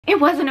It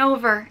wasn't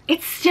over.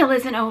 It still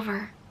isn't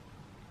over.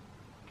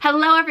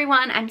 Hello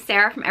everyone, I'm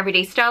Sarah from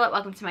Everyday Starlet.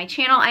 Welcome to my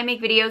channel. I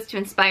make videos to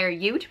inspire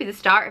you to be the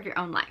star of your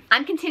own life.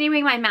 I'm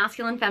continuing my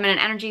masculine feminine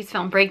energies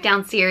film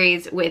breakdown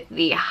series with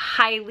the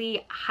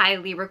highly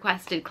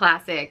requested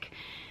classic,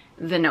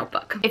 The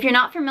Notebook. If you're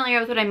not familiar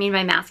with what I mean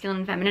by masculine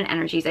and feminine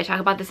energies, I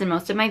talk about this in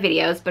most of my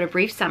videos, but a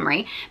brief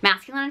summary.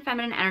 Masculine and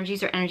feminine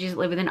energies are energies that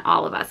live within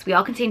all of us. We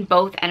all contain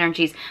both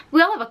energies.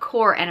 We all have a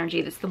core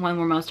energy that's the one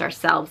we're most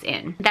ourselves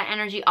in. That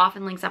energy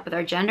often links up with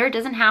our gender. It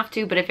doesn't have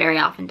to, but it very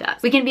often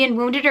does. We can be in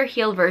wounded or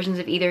healed versions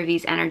of either of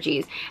these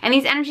energies. And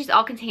these energies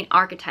all contain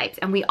archetypes,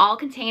 and we all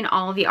contain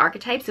all of the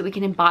archetypes that we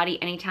can embody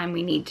anytime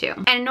we need to.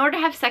 And in order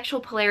to have sexual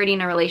polarity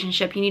in a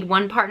relationship, you need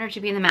one partner to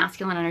be in the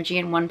masculine energy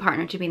and one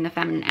partner to be in the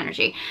feminine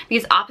energy.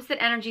 Because opposite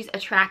energies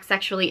attract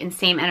sexually and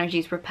same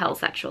energies repel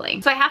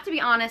sexually. So I have to be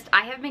honest,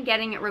 I have been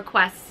getting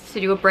requests to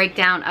do a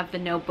breakdown of The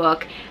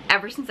Notebook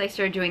ever since I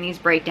started doing these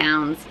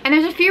breakdowns. And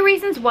there's a few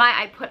reasons why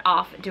I put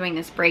off doing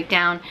this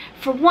breakdown.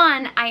 For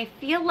one, I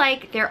feel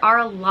like there are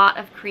a lot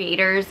of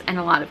creators and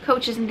a lot of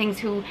coaches and things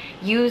who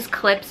use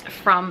clips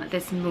from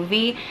this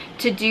movie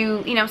to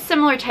do, you know,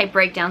 similar type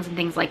breakdowns and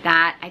things like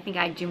that. I think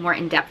I do more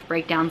in-depth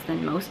breakdowns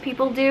than most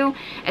people do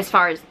as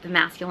far as the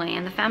masculine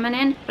and the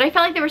feminine. But I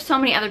felt like there were so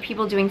many other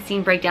people doing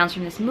scene breakdowns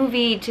from this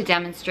movie to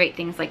demonstrate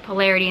things like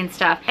polarity and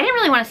stuff. I didn't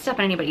really want to step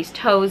on anybody's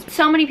toes.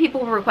 So many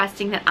people were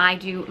requesting that I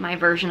do my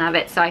version of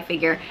it, so I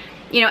figure,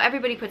 you know,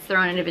 everybody puts their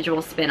own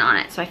individual spin on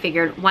it, so I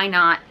figured, why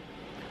not?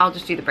 I'll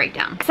just do the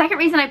breakdown. Second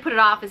reason I put it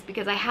off is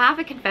because I have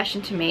a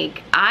confession to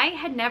make. I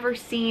had never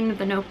seen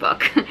The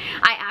Notebook.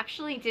 I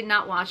actually did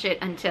not watch it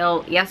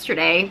until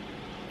yesterday,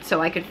 so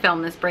I could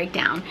film this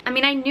breakdown. I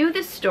mean, I knew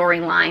the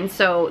storyline,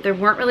 so there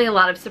weren't really a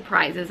lot of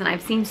surprises, and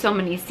I've seen so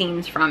many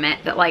scenes from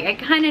it that, like, I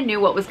kind of knew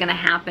what was gonna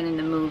happen in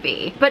the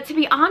movie. But to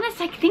be honest,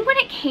 I think when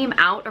it came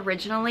out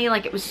originally,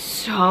 like, it was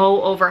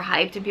so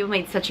overhyped and people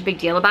made such a big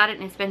deal about it,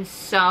 and it's been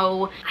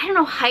so, I don't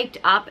know, hyped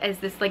up as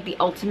this, like, the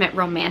ultimate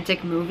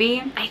romantic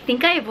movie. I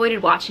think I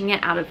avoided watching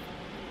it out of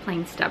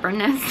plain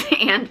stubbornness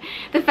and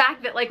the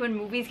fact that, like, when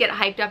movies get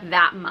hyped up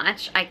that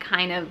much, I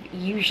kind of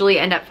usually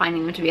end up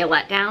finding them to be a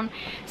letdown.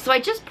 So I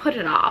just put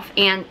it off.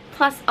 And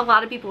plus, a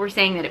lot of people were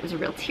saying that it was a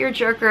real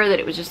tearjerker, that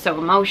it was just so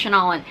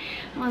emotional, and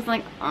I was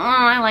like, oh,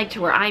 I like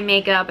to wear eye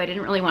makeup. I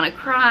didn't really want to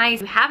cry.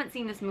 If you haven't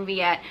seen this movie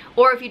yet,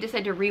 or if you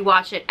decide to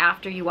rewatch it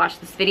after you watch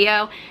this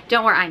video,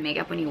 don't wear eye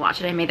makeup when you watch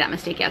it. I made that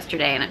mistake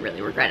yesterday and I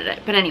really regretted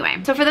it. But anyway,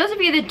 so for those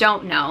of you that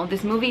don't know,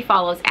 this movie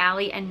follows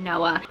Allie and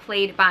Noah,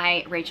 played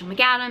by Rachel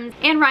McAdams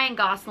and Ryan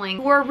Gosling,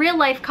 who were a real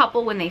life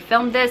couple when they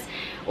filmed this,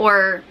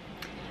 or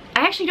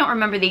I actually don't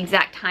remember the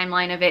exact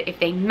timeline of it, if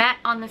they met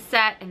on the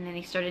set and then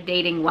they started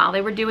dating while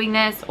they were doing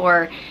this,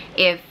 or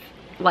if,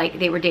 like,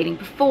 they were dating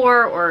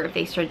before, or if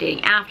they started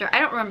dating after. I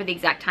don't remember the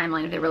exact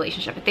timeline of their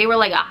relationship, but they were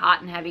like a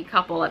hot and heavy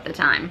couple at the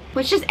time,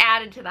 which just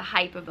added to the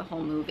hype of the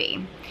whole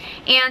movie.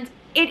 And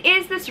it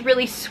is this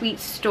really sweet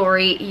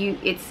story.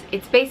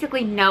 It's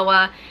basically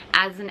Noah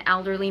as an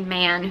elderly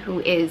man who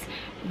is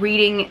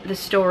reading the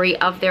story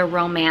of their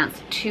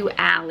romance to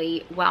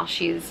Allie while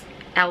she's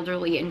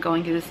elderly and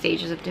going through the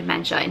stages of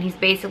dementia, and he's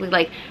basically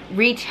like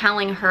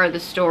retelling her the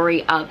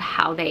story of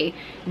how they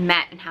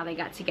met and how they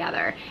got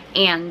together,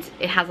 and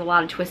it has a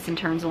lot of twists and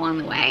turns along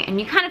the way, and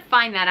you kind of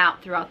find that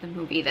out throughout the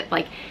movie, that,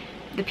 like,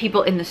 the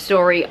people in the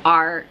story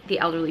are the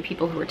elderly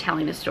people who are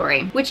telling the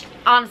story, which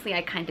honestly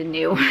I kind of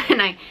knew,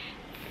 and I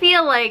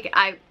feel like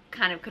I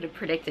kind of could have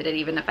predicted it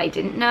even if I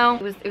didn't know.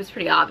 It was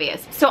pretty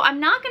obvious. So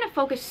I'm not going to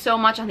focus so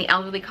much on the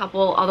elderly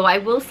couple, although I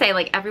will say,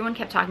 like, everyone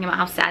kept talking about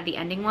how sad the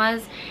ending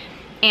was.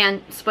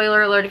 And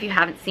spoiler alert, if you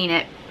haven't seen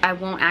it, I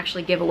won't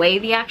actually give away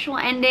the actual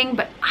ending,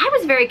 but I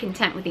was very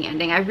content with the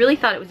ending. I really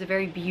thought it was a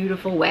very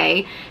beautiful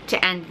way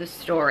to end the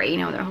story. You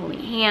know, they're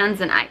holding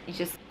hands, and I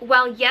just,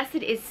 while yes,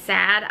 it is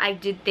sad, I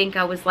did think,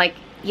 I was like,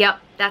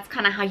 yep, that's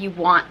kind of how you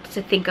want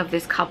to think of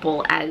this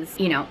couple, as,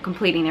 you know,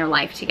 completing their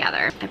life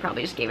together. I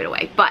probably just gave it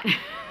away, but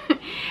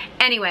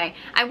anyway,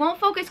 I won't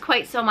focus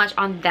quite so much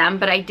on them,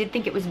 but I did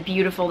think it was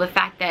beautiful, the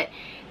fact that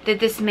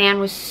this man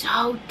was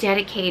so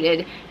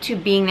dedicated to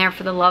being there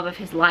for the love of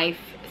his life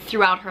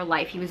throughout her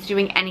life. He was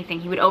doing anything.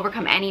 He would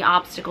overcome any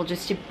obstacle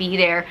just to be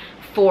there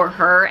for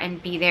her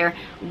and be there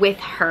with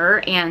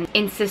her, and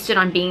insisted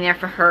on being there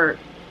for her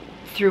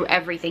through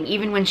everything,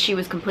 even when she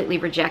was completely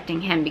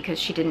rejecting him because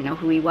she didn't know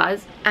who he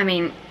was. I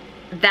mean,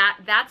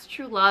 that's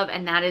true love,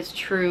 and that is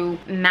true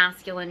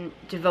masculine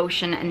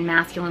devotion and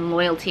masculine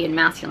loyalty and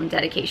masculine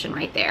dedication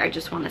right there, I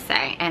just want to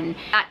say. And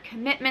that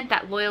commitment,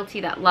 that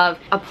loyalty, that love,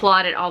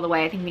 applaud it all the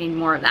way. I think we need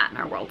more of that in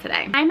our world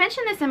today. I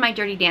mentioned this in my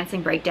Dirty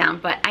Dancing breakdown,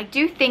 but I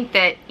do think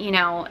that, you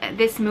know,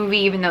 this movie,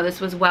 even though this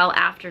was well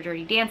after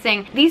Dirty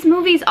Dancing, these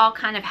movies all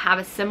kind of have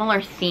a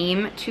similar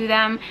theme to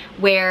them,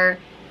 where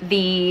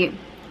the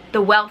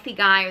wealthy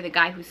guy, or the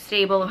guy who's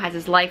stable, who has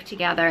his life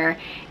together,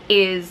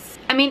 is,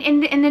 I mean,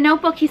 in the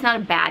Notebook, he's not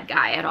a bad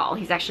guy at all.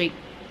 He's actually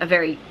a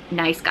very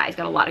nice guy. He's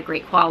got a lot of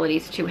great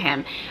qualities to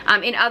him.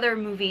 In other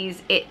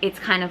movies, it's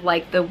kind of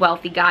like the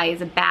wealthy guy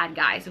is a bad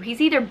guy. So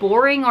he's either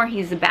boring or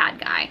he's a bad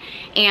guy.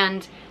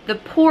 And the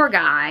poor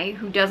guy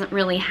who doesn't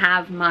really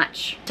have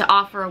much to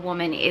offer a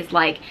woman is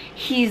like,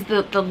 he's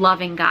the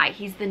loving guy,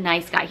 he's the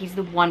nice guy, he's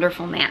the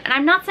wonderful man. And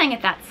I'm not saying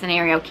that that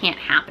scenario can't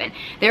happen.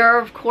 There are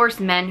of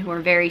course men who are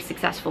very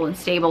successful and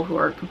stable who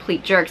are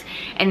complete jerks,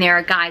 and there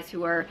are guys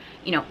who are,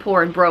 you know,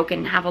 poor and broke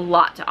and have a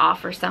lot to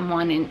offer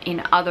someone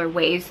in other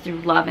ways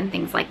through love and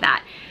things like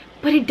that.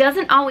 But it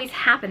doesn't always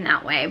happen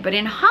that way. But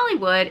in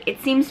Hollywood, it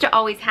seems to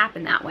always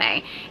happen that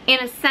way. In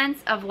a sense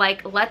of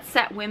like, let's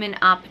set women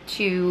up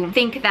to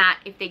think that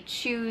if they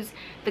choose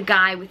the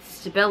guy with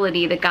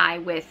stability, the guy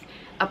with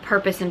a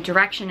purpose and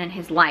direction in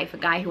his life, a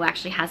guy who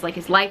actually has like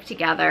his life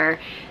together,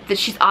 that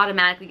she's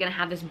automatically gonna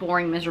have this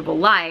boring, miserable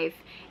life,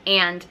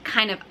 and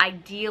kind of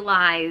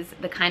idealize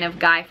the kind of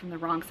guy from the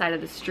wrong side of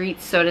the street,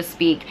 so to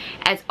speak,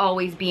 as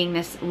always being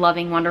this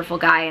loving, wonderful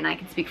guy. And I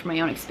can speak from my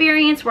own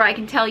experience where I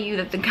can tell you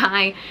that the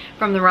guy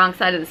from the wrong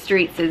side of the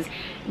streets is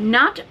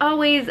not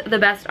always the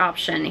best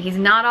option. He's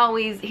not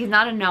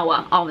a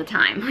Noah all the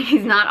time.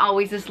 He's not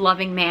always this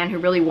loving man who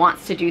really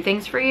wants to do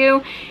things for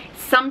you.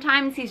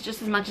 Sometimes he's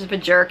just as much of a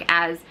jerk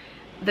as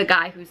the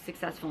guy who's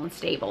successful and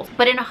stable.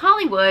 But in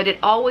Hollywood, it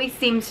always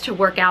seems to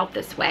work out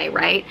this way,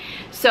 right?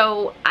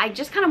 So I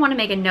just kind of want to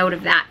make a note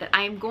of that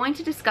I am going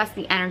to discuss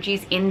the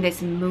energies in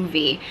this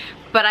movie,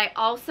 but I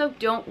also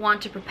don't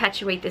want to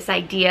perpetuate this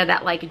idea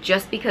that like,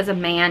 just because a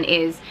man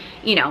is,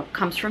 you know,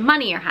 comes from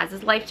money or has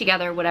his life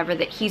together or whatever,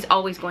 that he's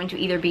always going to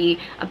either be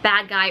a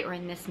bad guy or,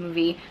 in this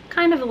movie,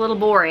 kind of a little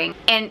boring,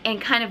 and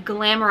kind of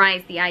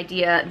glamorize the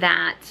idea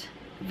that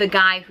the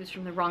guy who's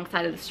from the wrong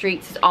side of the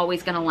streets is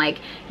always gonna like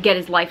get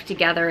his life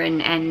together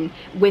and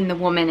win the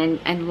woman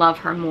and love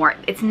her more.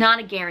 It's not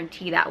a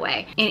guarantee that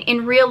way.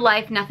 In real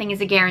life, nothing is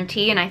a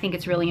guarantee, and I think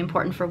it's really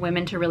important for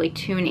women to really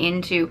tune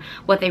into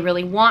what they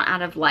really want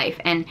out of life,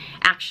 and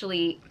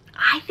actually,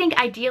 I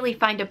think ideally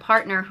find a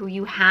partner who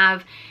you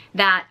have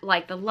that,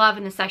 like, the love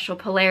and the sexual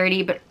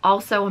polarity, but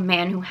also a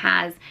man who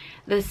has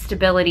the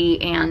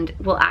stability and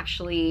will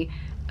actually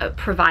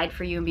provide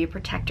for you and be a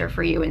protector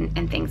for you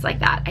and things like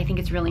that. I think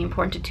it's really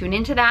important to tune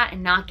into that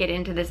and not get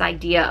into this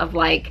idea of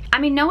like, I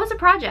mean, Noah's a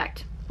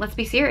project. Let's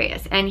be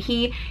serious. And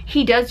he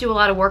does do a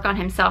lot of work on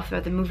himself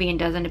throughout the movie and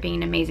does end up being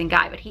an amazing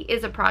guy, but he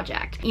is a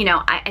project. You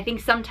know, I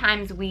think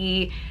sometimes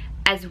we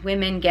as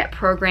women get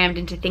programmed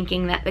into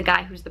thinking that the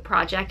guy who's the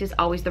project is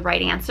always the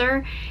right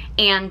answer,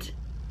 and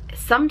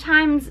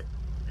sometimes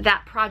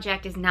that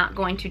project is not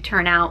going to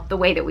turn out the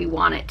way that we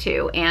want it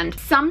to. And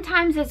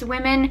sometimes as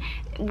women,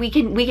 we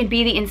can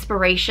be the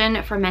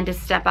inspiration for men to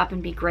step up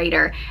and be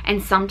greater.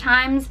 And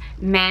sometimes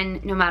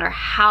men, no matter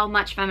how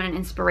much feminine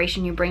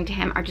inspiration you bring to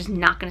him, are just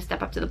not going to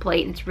step up to the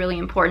plate. And it's really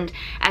important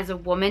as a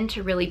woman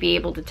to really be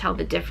able to tell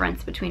the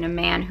difference between a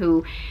man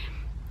who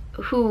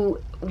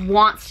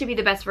wants to be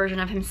the best version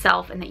of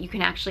himself and that you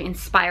can actually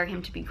inspire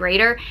him to be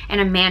greater,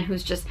 and a man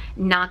who's just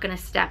not gonna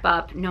step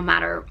up no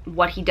matter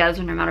what he does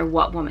or no matter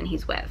what woman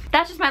he's with.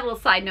 That's just my little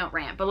side note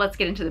rant, but let's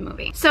get into the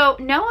movie. So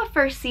Noah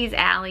first sees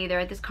Allie. They're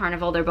at this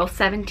carnival. They're both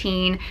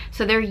 17,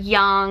 so they're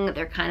young.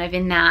 They're kind of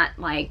in that,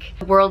 like,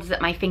 the world's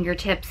at my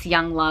fingertips,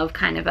 young love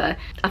kind of a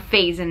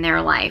phase in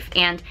their life.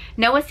 And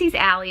Noah sees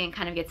Allie and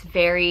kind of gets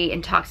very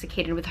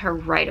intoxicated with her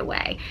right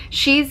away.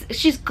 She's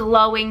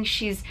glowing,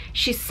 she's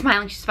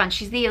smiling, she's fun.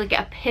 She's the like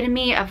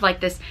epitome of like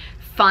this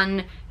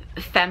fun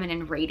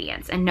feminine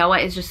radiance, and Noah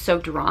is just so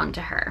drawn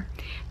to her.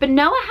 But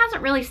Noah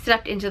hasn't really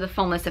stepped into the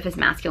fullness of his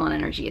masculine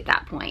energy at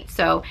that point.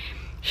 So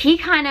he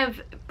kind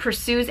of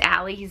pursues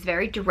Allie. He's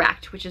very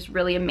direct, which is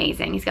really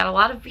amazing. He's got a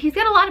lot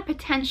of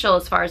potential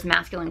as far as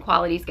masculine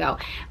qualities go,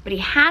 but he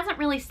hasn't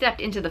really stepped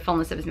into the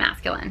fullness of his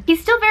masculine.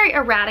 He's still very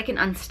erratic and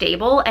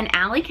unstable, and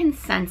Allie can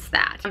sense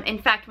that. In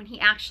fact, when he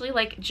actually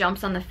like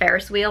jumps on the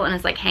Ferris wheel and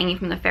is like hanging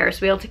from the Ferris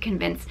wheel to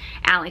convince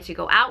Allie to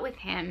go out with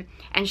him,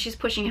 and she's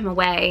pushing him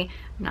away,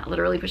 not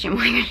literally pushing him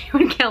away because she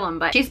would kill him,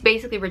 but she's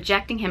basically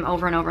rejecting him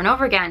over and over and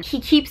over again.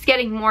 He keeps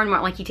getting more and more,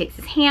 like he takes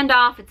his hand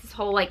off. It's this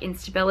whole like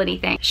instability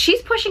thing.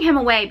 She's pushing him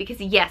away because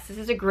yes, this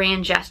is a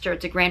grand gesture.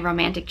 It's a grand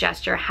romantic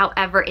gesture.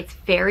 However, it's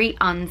very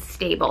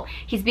unstable.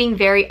 He's being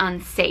very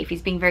unsafe.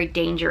 He's being very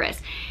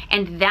dangerous.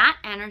 And that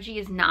energy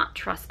is not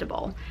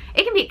trustable.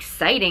 It can be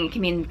exciting, it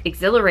can be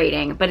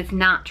exhilarating, but it's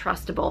not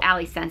trustable.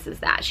 Allie senses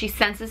that. She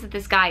senses that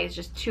this guy is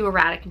just too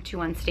erratic and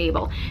too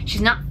unstable. She's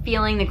not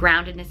feeling the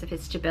groundedness of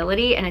his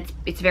stability, and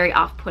it's very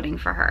off-putting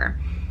for her.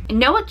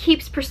 Noah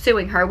keeps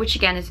pursuing her, which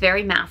again is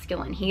very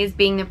masculine. He is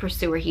being the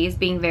pursuer. He is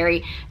being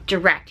very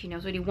direct. He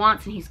knows what he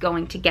wants and he's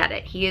going to get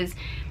it. He is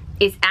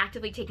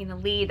actively taking the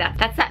lead.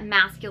 That's that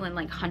masculine,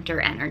 like, hunter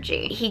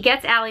energy. He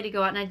gets Allie to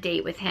go out on a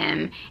date with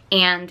him,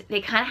 and they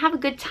kind of have a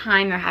good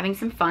time. They're having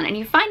some fun, and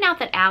you find out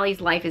that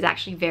Allie's life is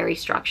actually very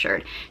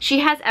structured. She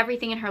has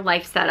everything in her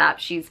life set up.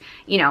 She's,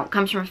 you know,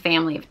 comes from a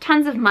family of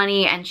tons of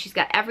money, and she's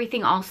got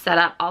everything all set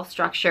up, all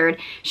structured.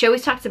 She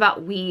always talks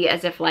about we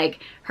as if like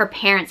her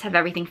parents have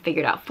everything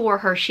figured out for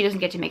her. She doesn't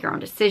get to make her own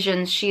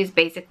decisions. She's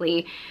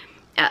basically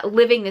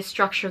living this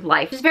structured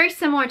life. It's very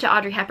similar to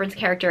Audrey Hepburn's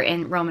character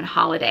in Roman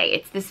Holiday.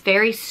 It's this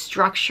very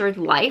structured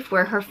life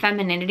where her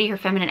femininity, her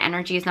feminine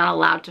energy is not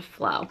allowed to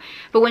flow.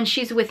 But when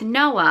she's with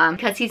Noah,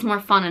 because he's more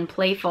fun and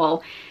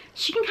playful,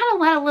 she can kind of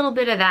let a little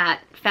bit of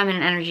that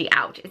feminine energy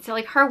out. It's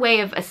like her way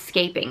of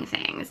escaping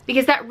things,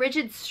 because that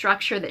rigid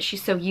structure that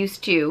she's so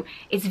used to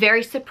is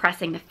very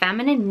suppressing. The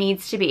feminine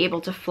needs to be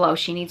able to flow.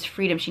 She needs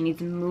freedom. She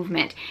needs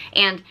movement.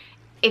 And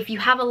if you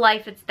have a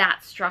life that's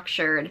that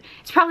structured,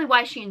 it's probably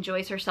why she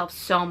enjoys herself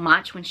so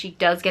much when she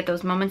does get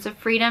those moments of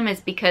freedom,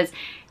 is because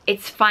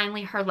it's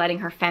finally her letting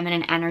her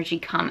feminine energy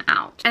come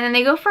out. And then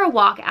they go for a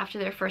walk after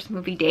their first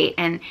movie date,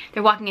 and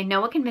they're walking, and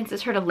Noah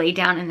convinces her to lay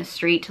down in the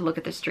street to look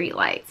at the street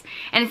lights.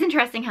 And it's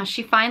interesting how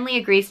she finally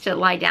agrees to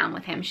lie down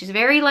with him. She's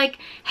very like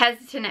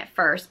hesitant at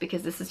first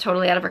because this is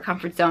totally out of her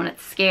comfort zone.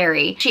 It's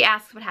scary. She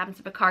asks what happens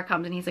if a car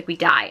comes, and he's like, we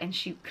die. And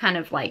she kind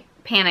of like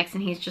panics,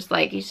 and he's just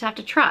like, you just have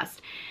to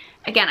trust.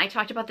 Again, I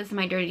talked about this in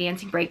my Dirty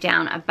Dancing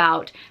breakdown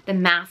about the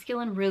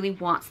masculine really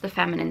wants the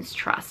feminine's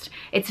trust.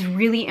 It's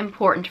really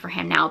important for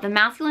him. Now, the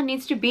masculine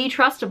needs to be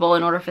trustable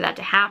in order for that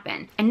to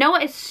happen. And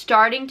Noah is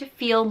starting to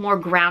feel more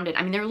grounded.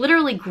 I mean, they're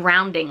literally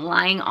grounding,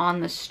 lying on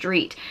the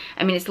street.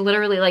 I mean, it's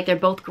literally like they're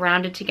both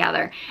grounded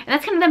together. And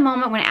that's kind of the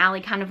moment when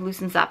Allie kind of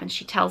loosens up, and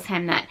she tells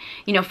him that,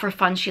 you know, for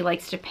fun, she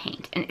likes to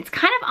paint. And it's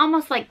kind of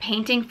almost like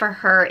painting for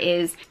her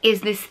is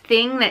this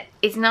thing that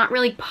is not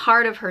really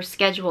part of her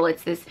schedule.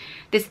 It's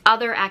this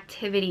other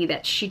activity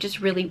that she just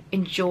really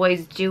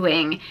enjoys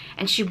doing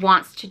and she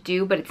wants to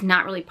do, but it's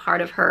not really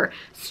part of her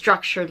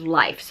structured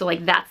life. So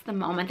like that's the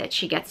moment that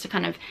she gets to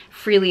kind of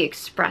freely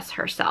express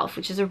herself,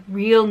 which is a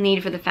real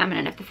need for the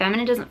feminine. If the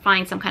feminine doesn't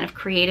find some kind of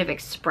creative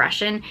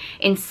expression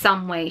in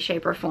some way,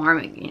 shape, or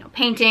form, you know,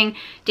 painting,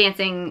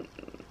 dancing,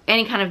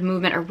 any kind of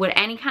movement, or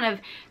any kind of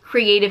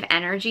creative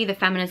energy, the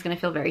feminine is going to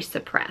feel very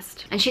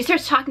suppressed. And she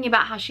starts talking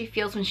about how she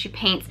feels when she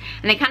paints,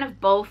 and they kind of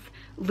both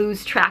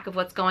lose track of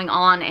what's going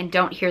on and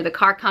don't hear the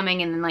car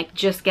coming, and then like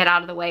just get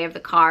out of the way of the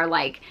car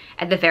like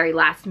at the very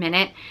last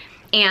minute.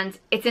 And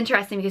it's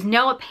interesting because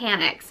Noah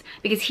panics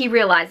because he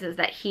realizes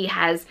that he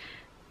has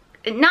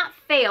not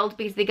failed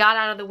because they got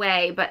out of the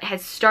way, but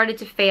has started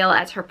to fail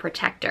as her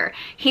protector.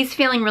 He's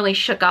feeling really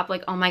shook up,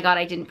 like, oh my God,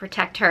 I didn't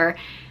protect her.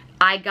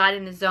 I got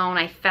in the zone.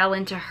 I fell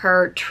into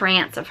her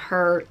trance of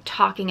her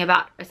talking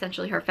about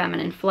essentially her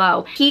feminine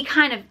flow. He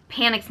kind of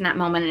panics in that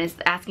moment and is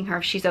asking her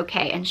if she's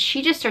okay. And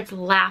she just starts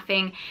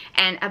laughing,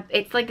 and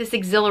it's like this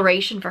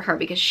exhilaration for her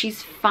because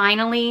she's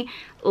finally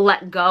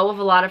let go of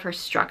a lot of her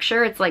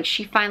structure. It's like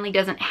she finally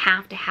doesn't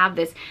have to have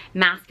this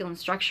masculine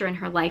structure in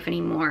her life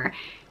anymore.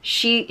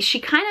 She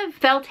kind of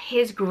felt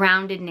his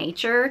grounded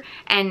nature,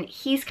 and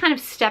he's kind of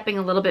stepping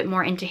a little bit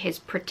more into his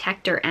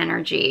protector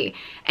energy,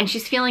 and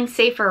she's feeling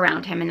safer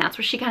around him, and that's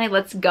where she kind of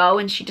lets go,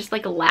 and she just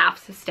like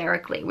laughs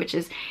hysterically, which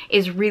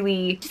is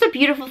really just a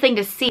beautiful thing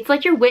to see. It's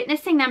like you're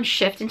witnessing them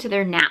shift into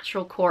their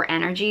natural core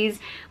energies,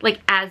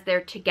 like as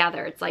they're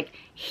together. It's like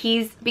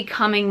he's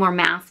becoming more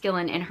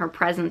masculine in her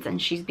presence,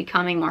 and she's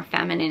becoming more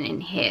feminine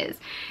in his.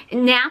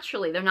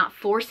 Naturally, they're not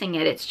forcing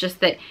it. It's just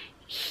that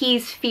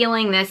he's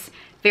feeling this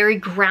very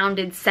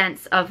grounded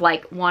sense of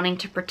like wanting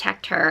to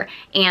protect her,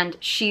 and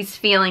she's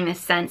feeling this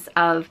sense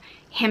of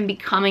him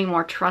becoming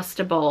more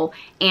trustable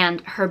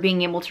and her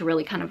being able to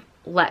really kind of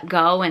let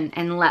go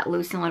and let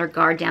loose and let her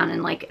guard down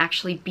and like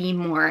actually be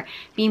more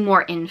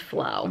in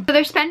flow. So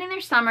they're spending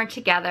their summer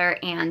together,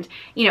 and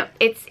you know,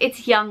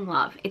 it's young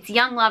love. It's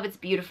young love. It's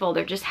beautiful.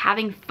 They're just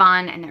having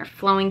fun and they're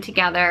flowing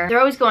together. They're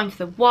always going to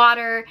the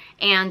water,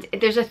 and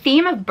there's a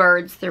theme of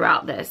birds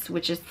throughout this,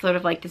 which is sort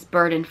of like this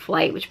bird in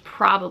flight, which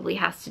probably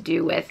has to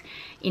do with,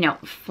 you know,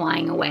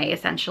 flying away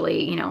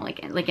essentially, you know,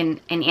 like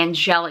an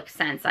angelic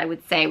sense, I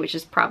would say, which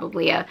is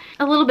probably a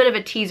little bit of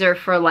a teaser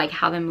for like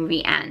how the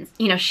movie ends.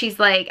 You know, she's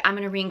like, I'm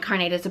gonna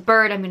reincarnate as a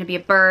bird, I'm gonna be a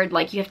bird,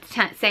 like you have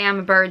to say I'm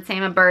a bird, say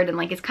I'm a bird, and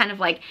like it's kind of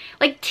like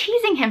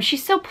teasing him.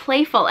 She's so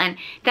playful, and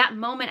that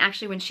moment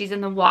actually when she's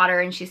in the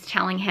water and she's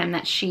telling him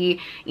that she,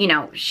 you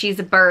know, she's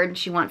a bird, and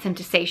she wants him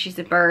to say she's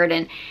a bird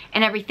and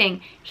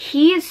everything,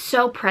 he is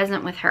so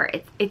present with her.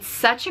 It's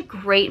such a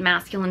great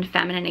masculine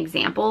feminine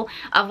example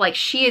of like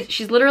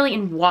she's literally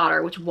in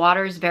water, which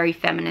water is very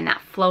feminine.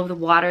 That flow of the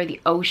water, the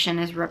ocean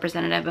is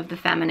representative of the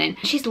feminine.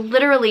 She's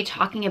literally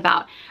talking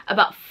about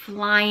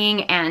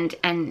flying and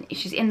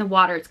she's in the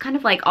water. It's kind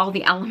of like all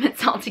the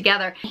elements all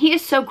together. He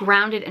is so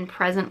grounded and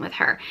present with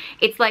her.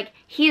 It's like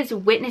he is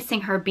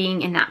witnessing her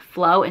being in that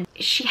flow, and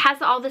she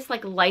has all this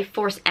like life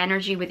force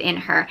energy within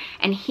her,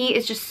 and he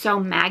is just so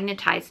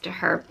magnetized to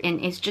her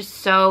and is just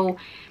so,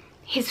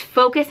 his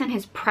focus and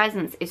his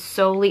presence is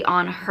solely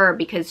on her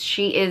because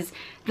she is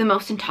the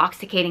most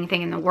intoxicating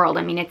thing in the world.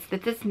 I mean, it's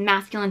this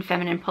masculine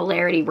feminine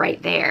polarity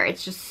right there.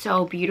 It's just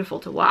so beautiful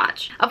to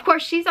watch. Of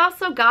course, she's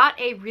also got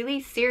a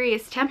really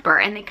serious temper,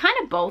 and they kind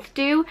of both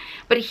do,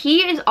 but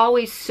he is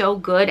always so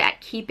good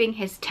at keeping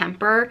his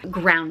temper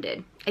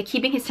grounded, at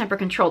keeping his temper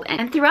controlled.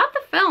 And throughout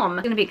the film,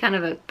 it's gonna be kind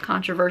of a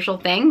controversial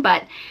thing,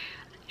 but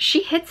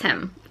she hits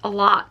him a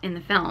lot in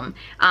the film.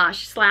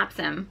 She slaps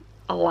him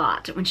a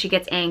lot when she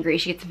gets angry.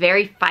 She gets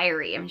very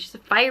fiery. I mean, she's a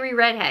fiery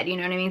redhead, you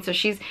know what I mean? So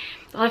she's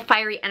a lot of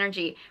fiery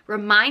energy.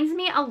 Reminds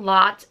me a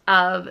lot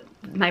of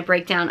my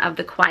breakdown of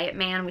The Quiet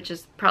Man, which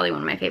is probably one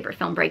of my favorite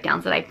film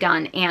breakdowns that I've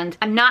done. And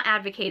I'm not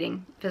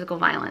advocating physical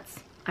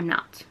violence. I'm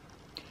not.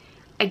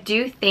 I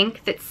do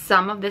think that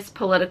some of this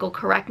political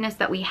correctness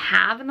that we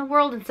have in the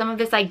world and some of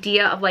this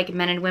idea of like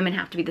men and women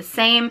have to be the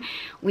same,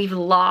 we've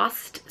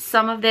lost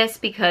some of this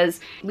because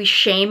we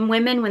shame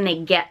women when they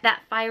get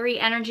that fiery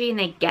energy and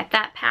they get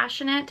that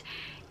passionate.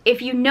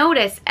 If you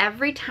notice,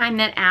 every time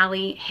that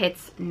Allie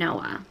hits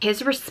Noah,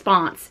 his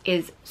response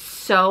is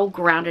so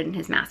grounded in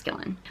his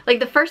masculine. Like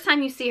the first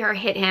time you see her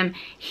hit him,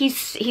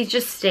 he's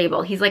just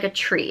stable. He's like a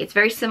tree. It's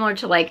very similar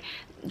to like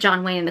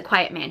John Wayne in The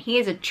Quiet Man. He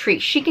is a tree.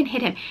 She can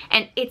hit him,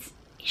 and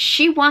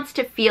she wants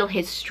to feel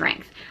his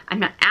strength. I'm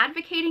not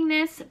advocating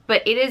this,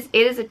 but it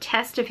is a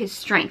test of his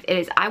strength. It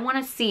is, I want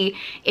to see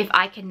if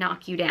I can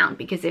knock you down,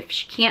 because if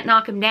she can't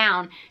knock him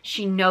down,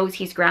 she knows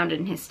he's grounded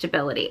in his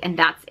stability. And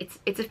that's,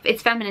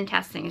 it's feminine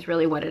testing is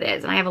really what it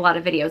is. And I have a lot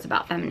of videos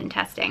about feminine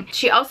testing.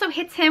 She also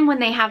hits him when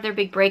they have their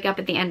big breakup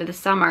at the end of the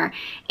summer,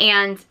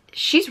 and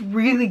she's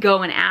really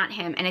going at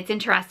him. And it's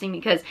interesting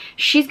because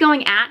she's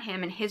going at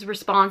him and his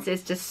response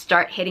is to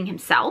start hitting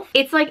himself.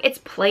 It's like, it's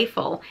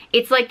playful.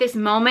 It's like this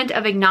moment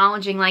of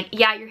acknowledging like,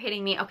 yeah, you're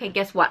hitting me. Okay,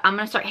 guess what? I'm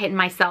gonna start hitting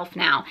myself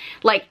now.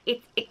 Like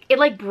it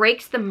like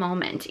breaks the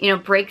moment, you know,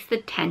 breaks the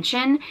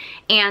tension,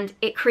 and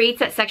it creates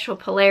that sexual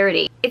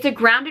polarity. It's a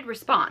grounded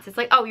response. It's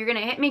like, oh, you're gonna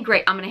hit me?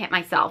 Great, I'm gonna hit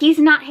myself. He's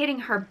not hitting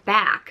her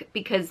back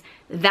because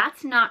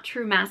that's not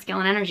true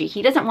masculine energy.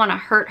 He doesn't want to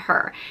hurt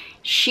her.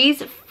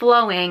 She's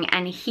flowing,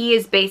 and he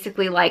is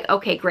basically like,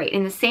 okay, great.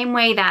 In the same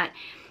way that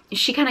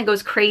she kind of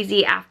goes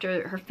crazy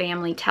after her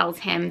family tells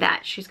him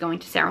that she's going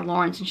to Sarah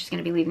Lawrence and she's going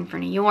to be leaving for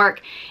New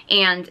York.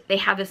 And they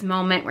have this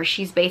moment where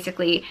she's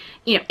basically,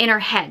 you know, in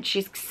her head,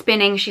 she's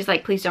spinning. She's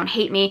like, please don't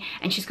hate me.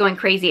 And she's going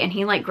crazy. And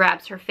he like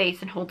grabs her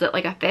face and holds it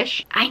like a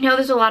fish. I know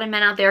there's a lot of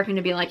men out there going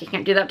to be like, you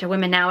can't do that to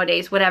women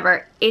nowadays,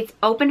 whatever. It's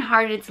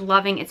open-hearted, it's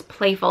loving, it's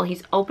playful.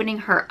 He's opening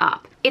her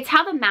up. It's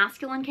how the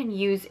masculine can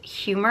use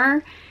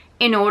humor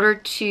in order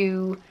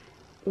to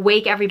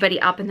wake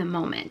everybody up in the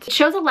moment. It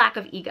shows a lack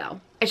of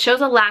ego. It shows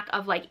a lack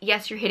of like,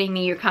 yes, you're hitting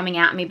me, you're coming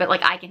at me, but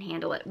like I can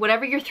handle it.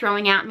 Whatever you're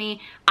throwing at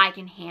me, I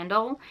can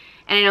handle.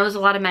 And I know there's a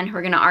lot of men who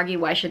are gonna argue,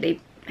 why should they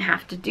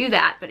have to do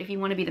that? But if you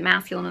wanna be the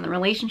masculine in the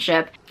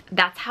relationship,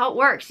 that's how it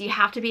works. You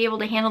have to be able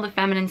to handle the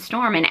feminine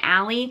storm, and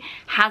Allie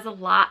has a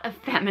lot of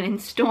feminine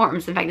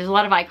storms. In fact, there's a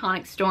lot of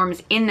iconic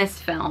storms in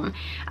this film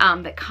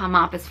that come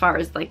up as far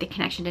as like the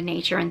connection to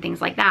nature and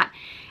things like that.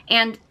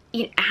 And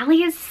you know,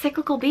 Allie is a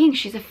cyclical being.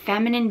 She's a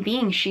feminine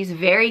being. She's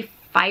very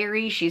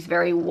fiery, she's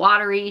very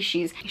watery,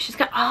 she's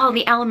got all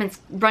the elements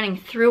running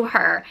through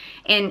her,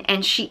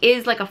 and she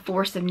is like a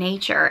force of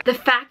nature. The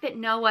fact that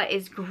Noah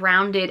is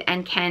grounded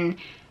and can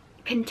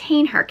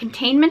contain her.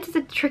 Containment is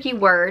a tricky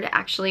word,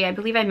 actually. I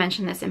believe I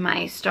mentioned this in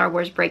my Star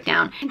Wars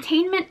breakdown.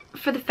 Containment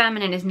for the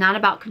feminine is not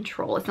about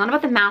control. It's not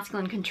about the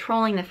masculine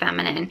controlling the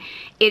feminine.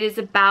 It is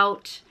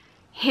about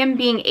him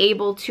being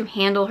able to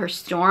handle her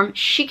storm.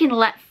 She can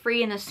let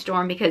free in the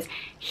storm because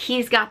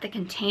he's got the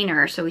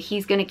container, so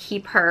he's gonna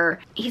keep her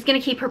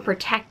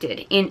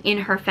protected in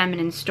her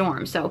feminine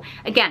storm. So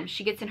again,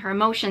 she gets in her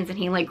emotions and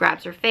he like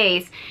grabs her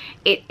face.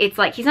 It's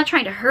like he's not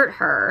trying to hurt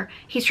her,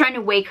 he's trying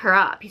to wake her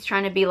up. He's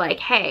trying to be like,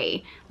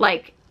 hey,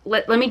 like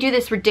let me do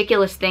this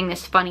ridiculous thing,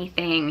 this funny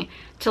thing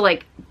to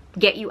like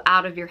get you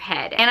out of your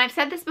head. And I've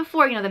said this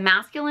before, you know, the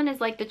masculine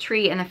is like the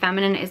tree and the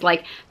feminine is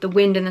like the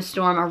wind and the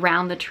storm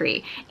around the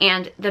tree.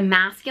 And the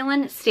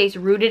masculine stays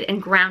rooted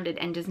and grounded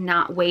and does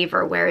not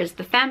waver, whereas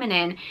the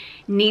feminine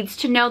needs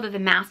to know that the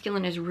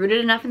masculine is rooted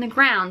enough in the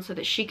ground so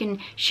that she can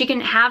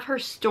have her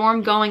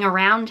storm going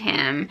around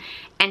him,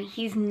 and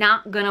he's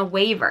not gonna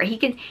waver. He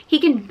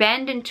can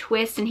bend and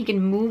twist and he can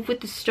move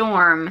with the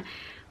storm,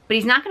 but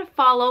he's not gonna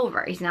fall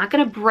over. He's not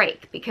gonna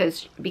break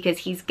because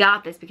he's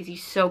got this, because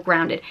he's so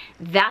grounded.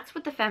 That's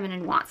what the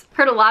feminine wants.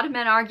 Heard a lot of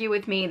men argue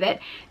with me that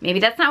maybe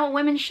that's not what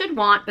women should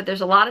want, but there's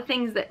a lot of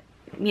things that,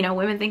 you know,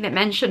 women think that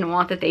men shouldn't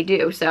want that they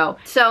do. So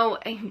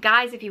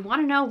guys, if you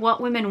wanna know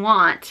what women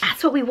want,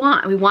 that's what we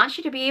want. We want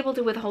you to be able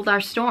to withhold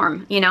our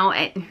storm, you know,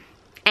 and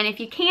if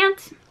you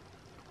can't,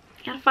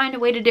 you gotta find a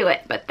way to do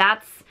it. But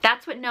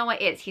that's what Noah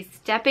is. He's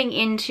stepping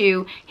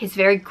into his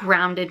very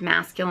grounded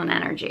masculine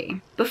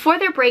energy. Before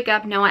their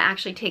breakup, Noah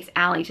actually takes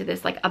Allie to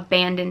this like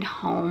abandoned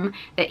home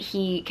that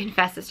he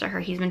confesses to her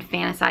he's been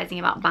fantasizing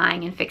about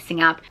buying and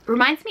fixing up.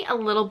 Reminds me a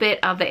little bit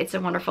of the It's a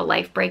Wonderful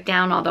Life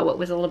breakdown, although it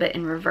was a little bit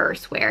in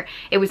reverse, where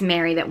it was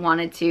Mary that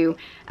wanted to,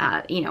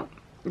 you know,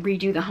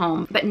 redo the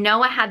home. But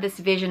Noah had this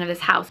vision of his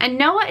house, and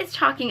Noah is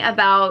talking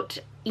about,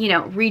 you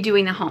know,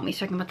 redoing the home. He's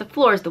talking about the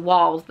floors, the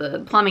walls, the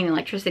plumbing, the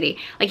electricity.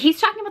 Like,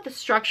 he's talking about the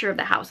structure of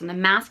the house, and the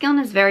masculine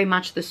is very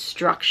much the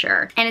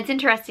structure. And it's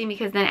interesting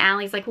because then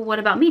Allie's like, well, what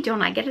about me?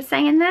 Don't I get a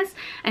say in this?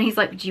 And he's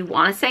like, do you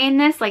want to say in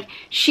this? Like,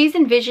 she's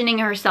envisioning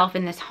herself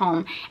in this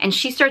home, and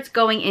she starts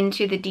going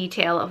into the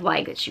detail of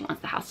like that she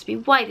wants the house to be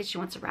white, that she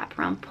wants a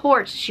wraparound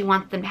porch, she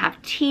wants them to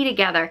have tea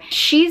together.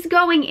 She's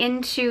going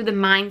into the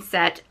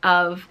mindset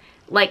of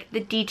like the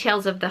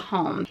details of the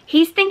home.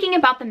 He's thinking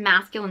about the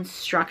masculine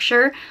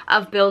structure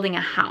of building a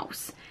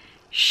house.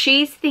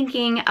 She's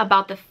thinking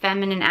about the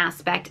feminine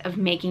aspect of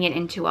making it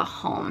into a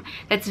home.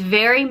 That's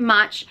very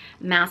much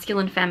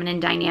masculine-feminine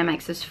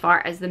dynamics, as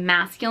far as the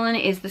masculine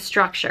is the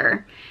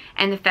structure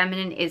and the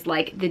feminine is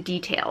like the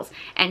details.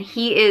 And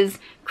he is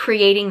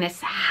creating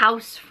this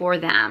house for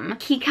them.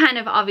 He kind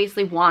of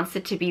obviously wants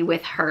it to be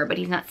with her, but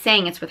he's not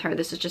saying it's with her.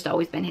 This has just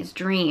always been his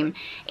dream.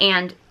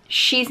 And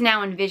she's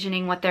now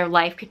envisioning what their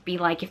life could be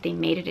like if they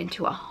made it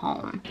into a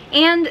home.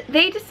 And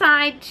they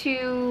decide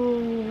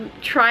to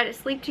try to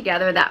sleep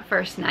together that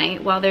first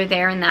night while they're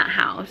there in that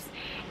house.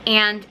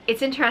 And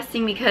it's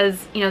interesting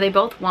because, you know, they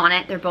both want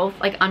it. They're both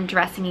like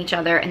undressing each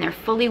other and they're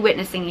fully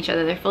witnessing each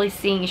other. They're fully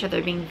seeing each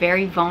other being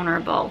very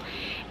vulnerable.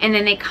 And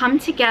then they come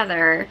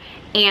together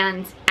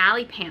and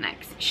Allie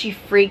panics. She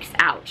freaks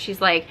out.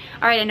 She's like,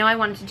 all right, I know I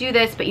wanted to do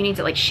this, but you need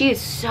to, like, she is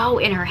so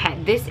in her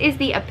head. This is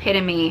the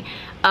epitome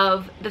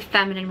of the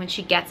feminine when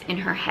she gets in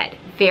her head.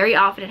 Very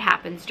often it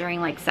happens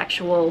during like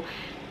sexual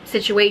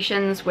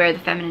situations where the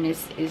feminine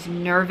is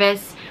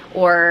nervous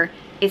or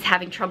is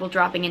having trouble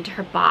dropping into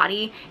her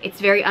body. It's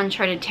very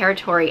uncharted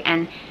territory,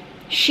 and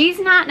she's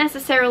not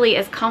necessarily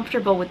as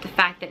comfortable with the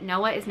fact that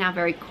Noah is now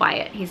very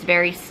quiet. He's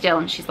very still,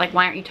 and she's like,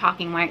 why aren't you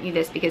talking? Why aren't you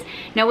this? Because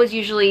Noah's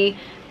usually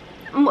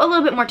a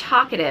little bit more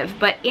talkative,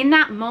 but in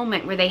that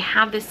moment where they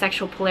have this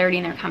sexual polarity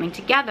and they're coming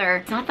together,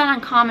 it's not that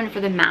uncommon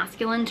for the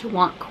masculine to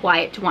want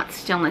quiet, to want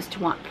stillness, to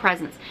want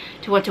presence,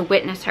 to want to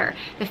witness her.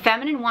 The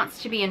feminine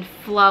wants to be in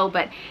flow,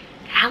 but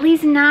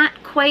Allie's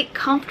not quite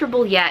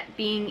comfortable yet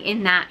being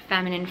in that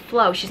feminine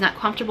flow. She's not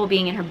comfortable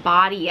being in her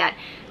body yet.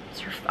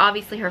 It's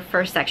obviously her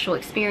first sexual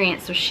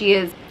experience, so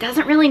she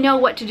doesn't really know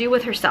what to do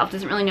with herself,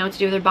 doesn't really know what to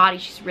do with her body.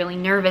 She's really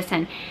nervous,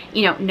 and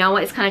you know,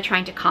 Noah is kind of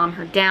trying to calm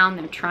her down.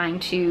 They're trying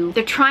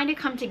to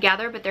come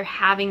together, but they're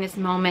having this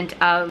moment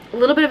of a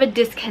little bit of a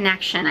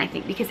disconnection, I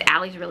think, because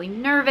Allie's really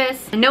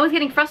nervous and Noah's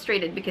getting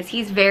frustrated because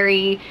he's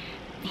very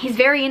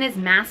in his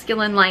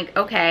masculine, like,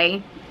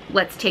 okay,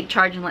 let's take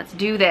charge and let's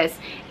do this,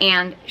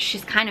 and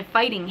she's kind of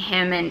fighting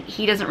him and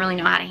he doesn't really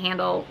know how to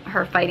handle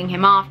her fighting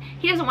him off.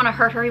 He doesn't want to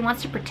hurt her, he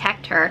wants to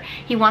protect her,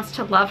 he wants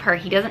to love her.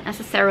 He doesn't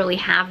necessarily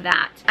have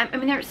that. I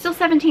mean, they're still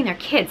 17, they're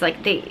kids,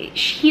 like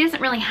he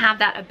doesn't really have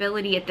that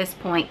ability at this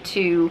point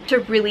to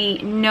really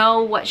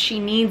know what she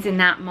needs in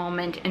that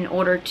moment in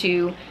order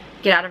to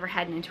get out of her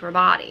head and into her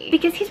body,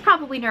 because he's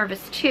probably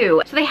nervous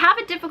too. So they have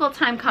a difficult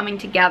time coming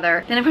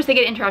together. Then of course they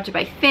get interrupted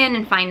by Finn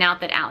and find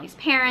out that Allie's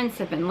parents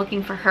have been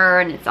looking for her,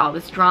 and it's all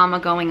this drama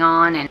going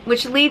on, and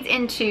which leads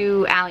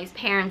into Allie's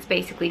parents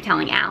basically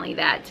telling Allie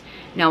that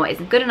Noah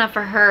isn't good enough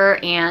for her,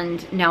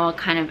 and Noah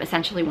kind of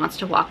essentially wants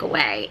to walk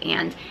away.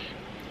 And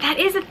that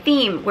is a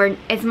theme where,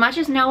 as much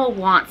as Noah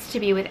wants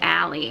to be with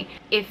Allie,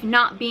 if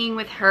not being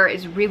with her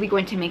is really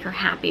going to make her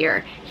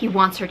happier, he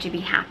wants her to be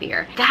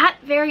happier. That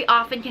very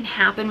often can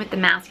happen with the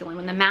masculine.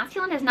 When the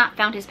masculine has not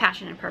found his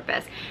passion and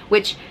purpose,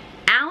 which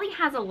Allie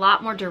has a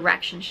lot more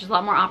direction, she's a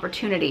lot more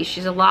opportunity,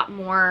 she's a lot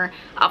more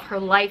of her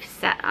life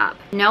set up.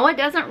 Noah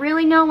doesn't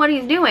really know what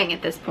he's doing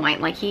at this point.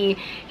 Like he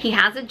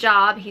has a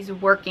job, he's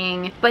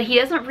working, but he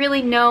doesn't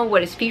really know what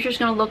his future's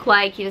gonna look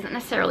like. He doesn't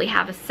necessarily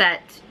have a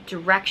set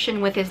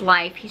direction with his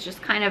life. He's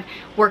just kind of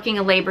working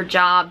a labor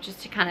job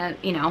just to kind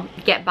of, you know,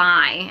 get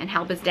by and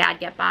help his dad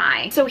get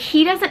by. So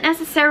he doesn't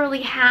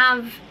necessarily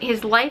have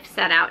his life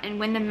set out, and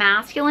when the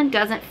masculine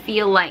doesn't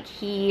feel like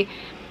he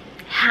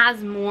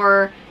has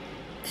more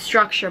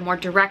structure, more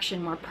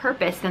direction, more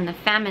purpose than the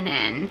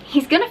feminine,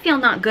 he's gonna feel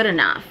not good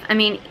enough. I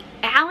mean,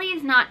 Allie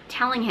is not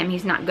telling him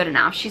he's not good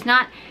enough. She's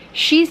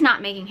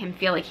not making him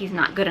feel like he's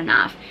not good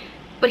enough,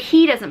 but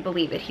he doesn't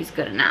believe that he's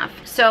good enough.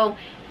 So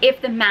if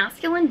the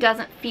masculine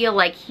doesn't feel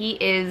like he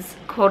is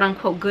quote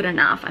unquote good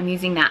enough, I'm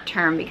using that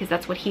term because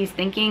that's what he's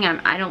thinking.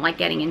 I don't like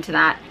getting into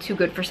that too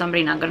good for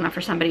somebody, not good enough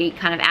for somebody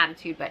kind of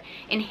attitude, but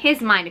in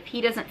his mind, if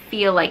he doesn't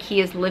feel like he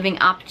is living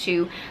up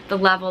to the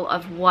level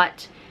of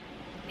what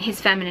his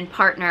feminine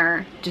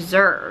partner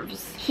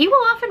deserves, he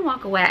will often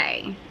walk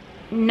away.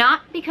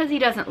 Not because he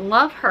doesn't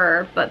love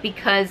her, but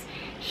because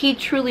he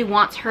truly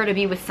wants her to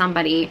be with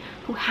somebody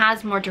who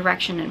has more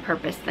direction and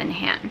purpose than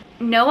him.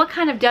 Noah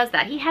kind of does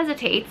that. He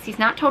hesitates. He's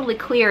not totally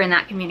clear in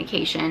that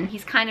communication.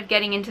 He's kind of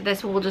getting into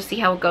this, well, we'll just see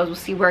how it goes. We'll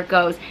see where it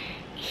goes.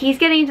 He's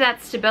getting into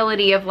that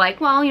stability of like,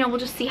 well, you know, we'll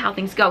just see how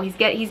things go.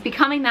 He's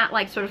becoming that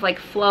like sort of like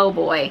flow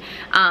boy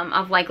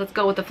of like, let's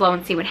go with the flow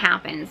and see what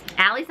happens.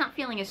 Allie's not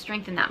feeling his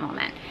strength in that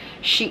moment.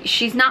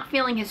 She's not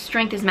feeling his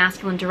strength, his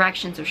masculine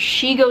direction, so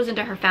she goes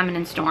into her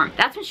feminine storm.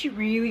 That's when she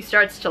really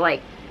starts to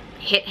like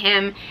hit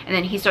him, and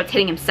then he starts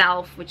hitting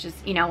himself, which is,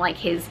 you know, like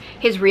his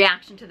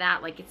reaction to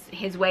that. Like it's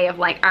his way of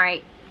like, all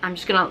right, I'm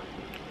just gonna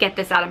get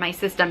this out of my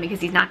system,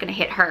 because he's not going to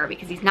hit her,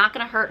 because he's not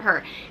going to hurt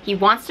her. He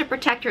wants to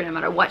protect her no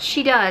matter what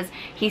she does.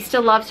 He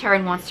still loves her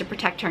and wants to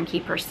protect her and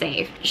keep her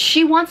safe.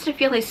 She wants to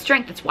feel his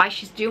strength. That's why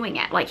she's doing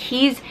it. Like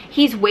he's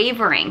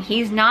wavering.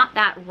 He's not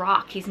that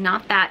rock. He's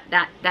not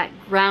that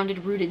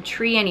grounded, rooted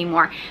tree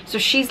anymore. So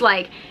she's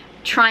like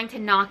trying to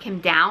knock him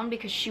down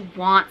because she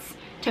wants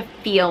to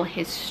feel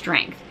his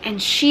strength.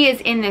 And she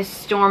is in this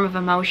storm of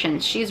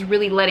emotions. She's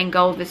really letting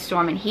go of this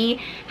storm, and he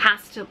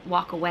has to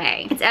walk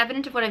away. It's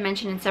evident of what I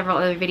mentioned in several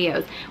other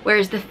videos,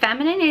 whereas the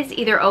feminine is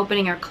either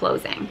opening or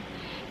closing.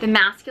 The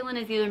masculine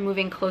is either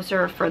moving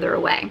closer or further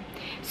away.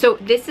 So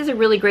this is a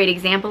really great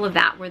example of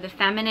that, where the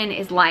feminine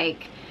is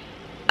like,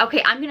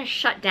 okay, I'm gonna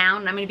shut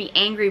down and I'm gonna be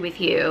angry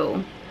with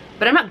you,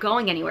 but I'm not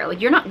going anywhere. Like,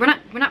 we're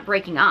not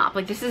breaking up.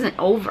 Like, this isn't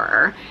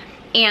over.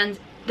 And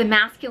the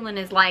masculine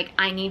is like,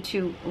 I need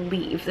to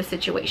leave the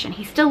situation.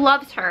 He still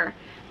loves her,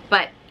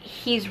 but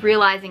he's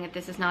realizing that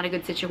this is not a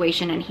good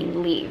situation, and he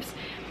leaves.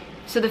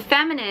 So the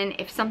feminine,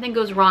 if something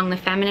goes wrong, the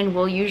feminine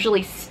will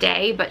usually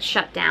stay but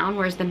shut down,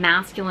 whereas the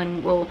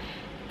masculine will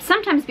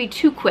sometimes be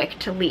too quick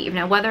to leave.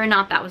 Now, whether or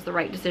not that was the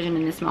right decision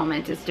in this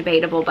moment is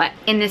debatable, but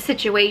in this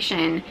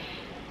situation,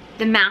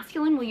 the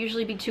masculine will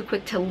usually be too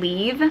quick to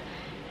leave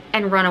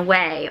and run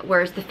away,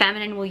 whereas the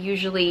feminine will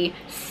usually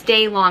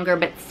stay longer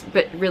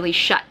but really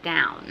shut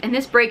down. And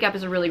this breakup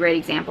is a really great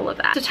example of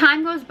that. So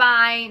time goes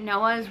by,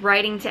 Noah is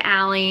writing to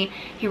Allie.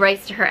 He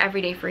writes to her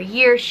every day for a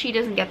year. She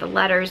doesn't get the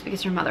letters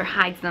because her mother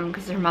hides them,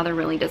 because her mother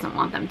really doesn't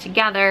want them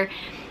together.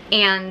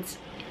 And,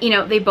 you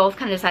know, they both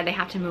kind of decide they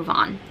have to move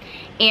on.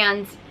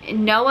 And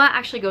Noah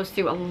actually goes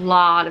through a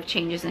lot of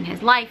changes in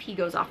his life. He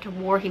goes off to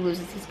war. He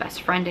loses his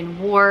best friend in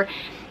war.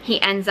 He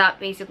ends up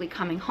basically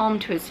coming home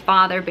to his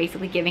father,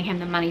 basically giving him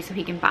the money so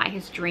he can buy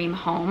his dream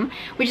home,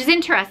 which is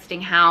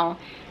interesting how,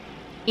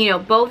 you know,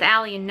 both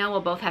Allie and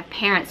Noah both have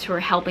parents who are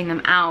helping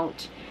them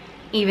out,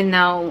 even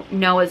though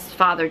Noah's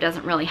father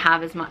doesn't really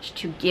have as much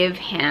to give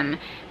him,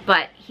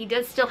 but he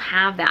does still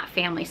have that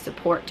family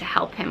support to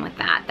help him with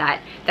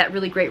that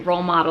really great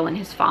role model in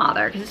his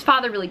father, because his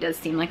father really does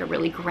seem like a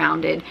really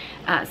grounded,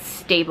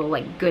 stable,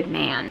 like, good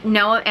man.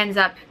 Noah ends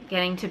up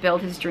getting to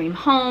build his dream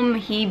home.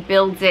 He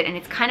builds it, and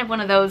it's kind of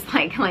one of those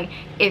like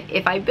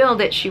if I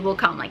build it, she will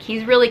come. Like,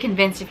 he's really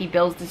convinced if he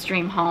builds this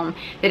dream home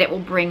that it will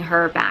bring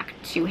her back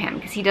to him,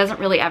 because he doesn't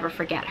really ever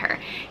forget her.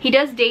 He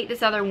does date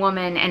this other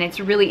woman, and it's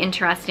really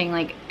interesting,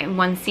 like in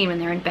one scene when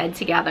they're in bed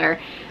together.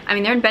 I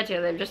mean, they're in bed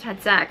together, they've just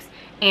had sex,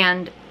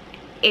 and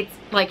it's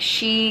like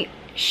she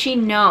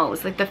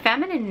knows, like the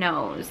feminine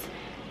knows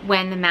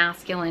when the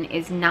masculine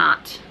is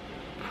not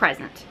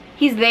present.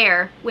 He's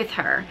there with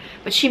her,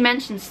 but she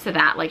mentions to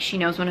that, like, she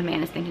knows when a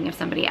man is thinking of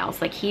somebody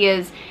else. Like,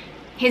 his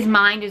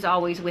mind is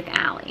always with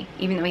Allie,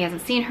 even though he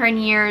hasn't seen her in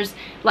years.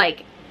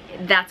 Like,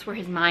 that's where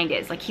his mind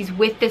is. Like, he's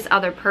with this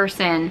other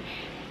person,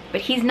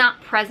 but he's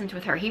not present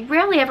with her. He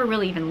rarely ever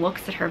really even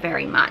looks at her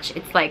very much.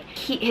 It's like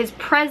his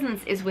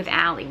presence is with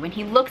Allie. When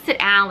he looks at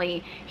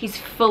Allie, he's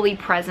fully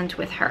present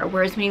with her.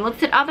 Whereas when he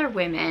looks at other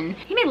women,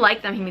 he may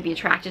like them, he may be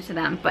attracted to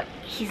them, but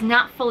he's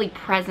not fully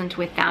present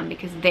with them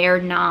because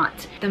they're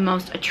not the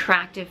most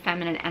attractive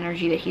feminine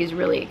energy that he's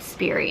really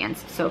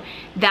experienced. So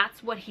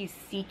that's what he's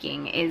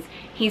seeking, is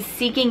he's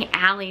seeking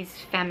Allie's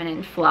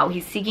feminine flow.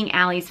 He's seeking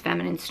Allie's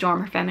feminine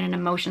storm, her feminine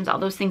emotions, all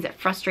those things that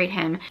frustrate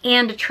him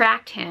and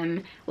attract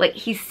him. Like,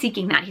 he's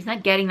seeking that. He's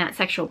not getting that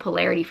sexual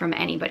polarity from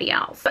anybody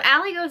else. So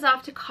Allie goes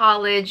off to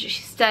college.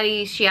 She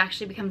studies. She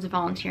actually becomes a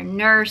volunteer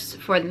nurse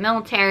for the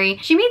military.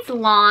 She meets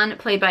Lon,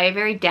 played by a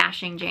very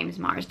dashing James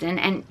Marsden,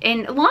 and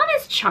Lon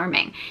is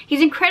charming.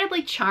 He's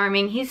incredibly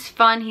charming. He's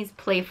fun. He's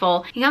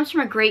playful. He comes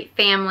from a great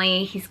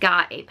family. He's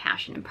got a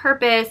passion and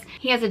purpose.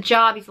 He has a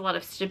job. He's a lot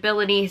of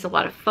stability. He's a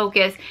lot of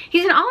focus.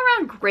 He's an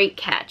all-around great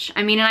catch.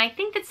 I mean, and I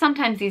think that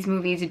sometimes these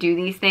movies do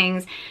these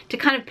things to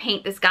kind of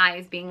paint this guy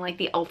as being like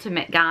the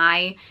ultimate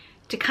guy,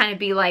 to kind of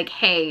be like,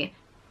 hey,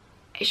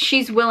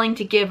 she's willing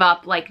to give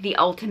up like the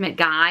ultimate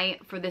guy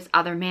for this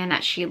other man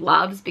that she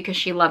loves because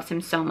she loves him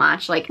so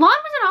much. Like, Lon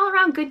was an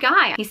all-around good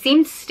guy. He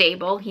seemed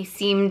stable. He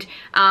seemed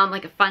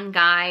like a fun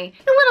guy.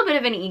 A little bit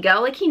of an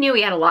ego. Like, he knew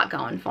he had a lot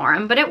going for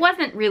him, but it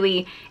wasn't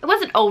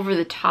over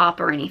the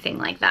top or anything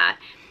like that.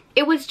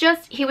 It was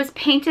just, he was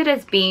painted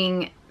as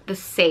being the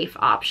safe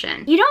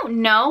option. You don't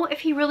know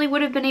if he really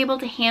would have been able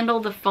to handle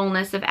the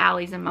fullness of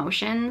Allie's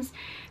emotions,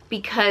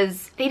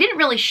 because they didn't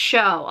really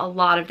show a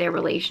lot of their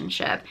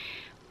relationship.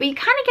 But you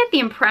kind of get the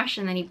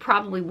impression that he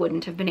probably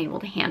wouldn't have been able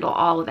to handle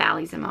all of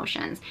Allie's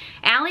emotions.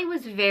 Allie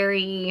was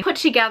very put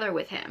together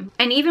with him.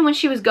 And even when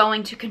she was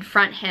going to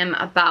confront him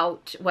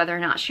about whether or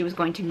not she was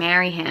going to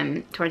marry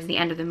him towards the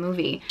end of the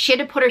movie, she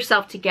had to put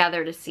herself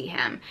together to see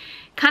him.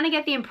 Kind of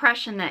get the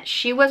impression that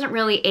she wasn't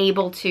really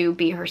able to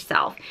be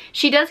herself.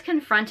 She does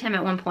confront him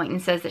at one point and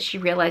says that she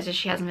realizes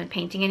she hasn't been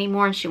painting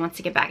anymore and she wants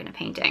to get back into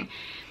painting.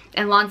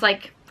 And Lon's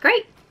like,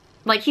 great.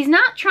 Like, he's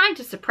not trying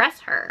to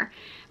suppress her,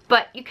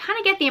 but you kind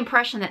of get the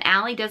impression that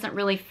Allie doesn't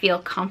really feel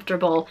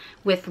comfortable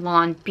with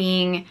Lon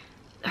being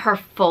her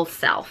full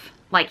self.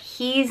 Like,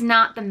 he's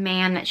not the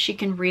man that she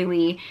can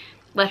really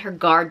let her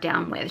guard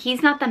down with.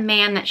 He's not the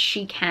man that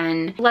she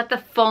can let the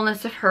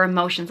fullness of her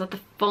emotions, let the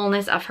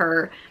fullness of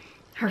her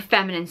her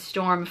feminine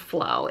storm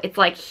flow. It's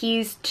like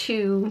he's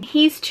too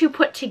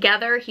put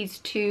together, he's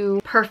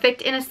too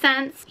perfect in a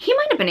sense. He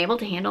might have been able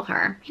to handle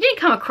her. He didn't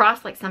come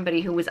across like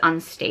somebody who was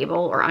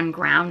unstable or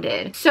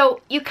ungrounded.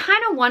 So you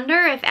kind of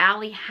wonder if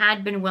Allie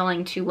had been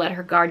willing to let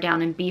her guard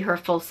down and be her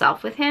full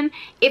self with him,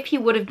 if he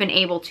would have been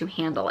able to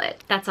handle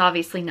it. That's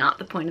obviously not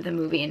the point of the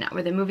movie and not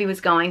where the movie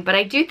was going, but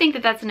I do think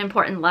that that's an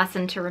important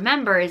lesson to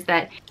remember, is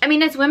that, I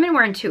mean, as women,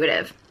 we're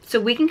intuitive. So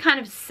we can kind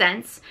of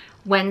sense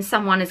when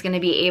someone is going to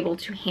be able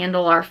to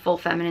handle our full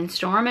feminine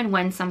storm and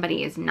when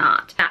somebody is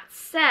not. That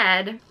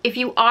said, if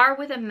you are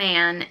with a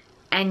man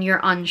and you're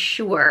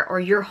unsure or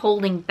you're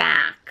holding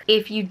back,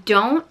 if you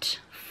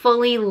don't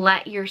fully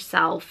let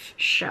yourself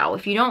show,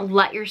 if you don't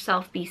let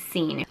yourself be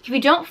seen, if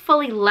you don't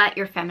fully let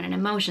your feminine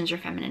emotions, your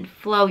feminine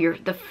flow,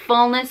 the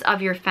fullness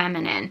of your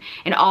feminine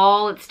and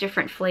all its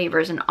different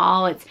flavors and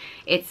all its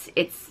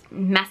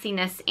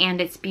messiness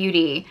and its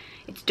beauty,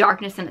 its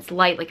darkness and its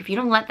light, like if you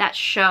don't let that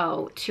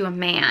show to a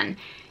man,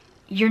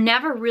 you're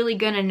never really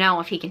gonna know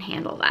if he can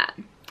handle that.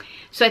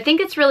 So I think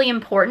it's really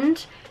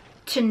important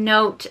to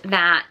note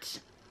that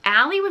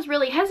Allie was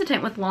really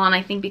hesitant with Lon,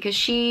 I think, because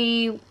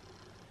she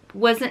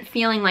wasn't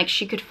feeling like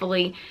she could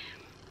fully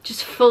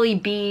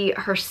be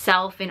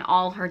herself in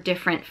all her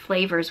different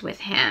flavors with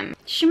him.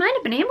 She might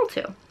have been able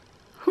to.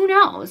 Who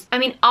knows? I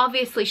mean,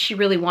 obviously she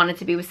really wanted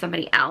to be with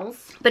somebody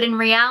else, but in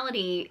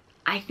reality,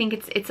 I think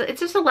it's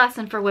just a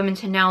lesson for women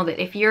to know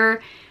that if you're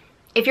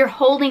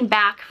holding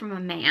back from a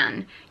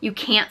man, you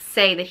can't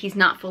say that he's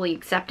not fully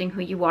accepting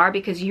who you are,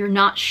 because you're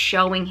not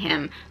showing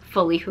him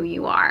fully who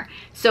you are.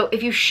 So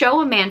if you show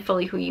a man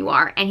fully who you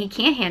are and he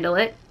can't handle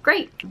it,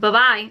 great,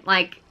 bye-bye,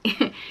 like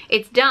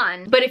it's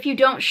done. But if you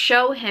don't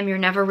show him, you're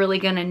never really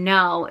gonna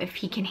know if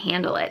he can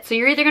handle it. So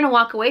you're either gonna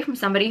walk away from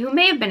somebody who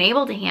may have been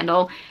able to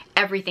handle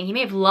everything, he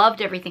may have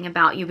loved everything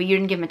about you, but you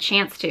didn't give him a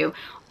chance to,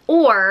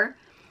 or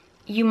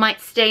you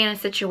might stay in a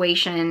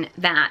situation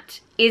that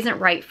isn't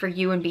right for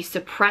you and be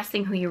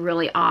suppressing who you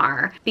really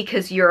are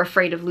because you're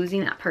afraid of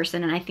losing that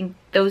person. And I think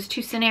those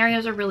two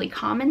scenarios are really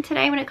common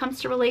today when it comes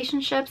to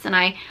relationships. And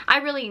I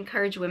really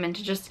encourage women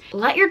to just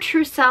let your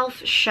true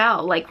self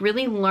show, like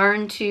really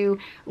learn to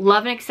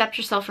love and accept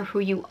yourself for who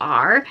you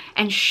are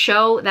and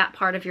show that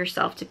part of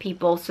yourself to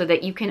people so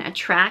that you can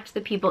attract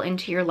the people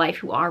into your life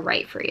who are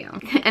right for you.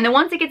 And the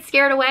ones that get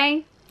scared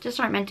away just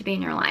aren't meant to be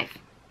in your life.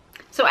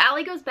 So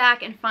Allie goes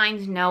back and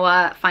finds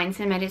Noah, finds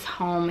him at his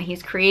home.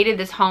 He's created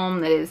this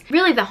home that is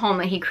really the home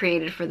that he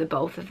created for the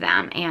both of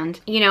them. And,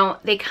 you know,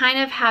 they kind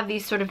of have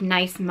these sort of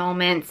nice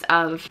moments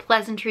of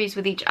pleasantries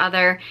with each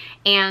other.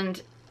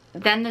 And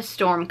then the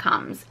storm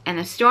comes. And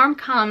the storm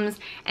comes,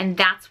 and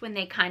that's when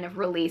they kind of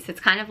release.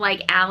 It's kind of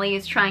like Allie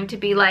is trying to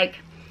be like,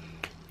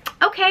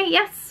 okay,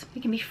 yes,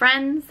 we can be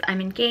friends. I'm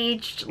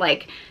engaged,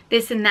 like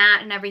this and that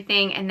and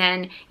everything. And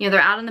then, you know,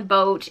 they're out on the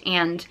boat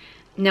and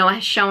Noah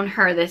has shown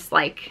her this,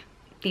 like,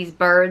 these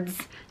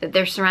birds that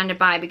they're surrounded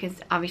by, because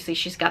obviously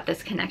she's got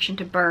this connection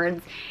to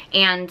birds,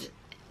 and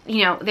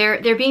you know,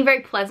 they're being very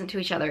pleasant to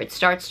each other. It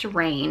starts to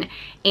rain,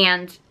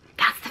 and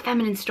that's the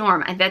feminine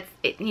storm. And that's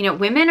it, you know,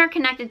 women are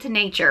connected to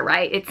nature,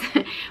 right?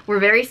 We're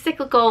very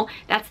cyclical.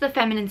 That's the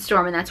feminine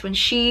storm. And that's when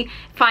she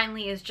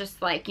finally is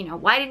just like, you know,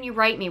 why didn't you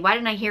write me? Why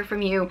didn't I hear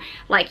from you?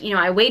 Like, you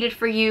know, I waited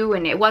for you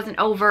and it wasn't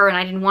over and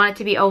I didn't want it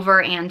to be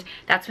over. And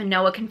that's when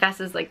Noah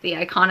confesses, like, the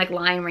iconic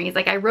line where he's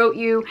like, I wrote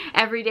you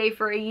every day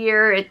for a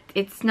year.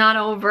 It's not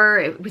over.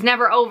 It was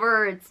never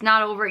over. It's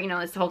not over. You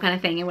know, this whole kind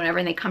of thing and whatever.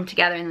 And they come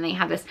together and they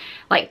have this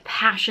like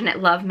passionate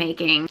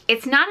lovemaking.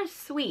 It's not as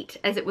sweet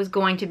as it was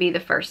going to be the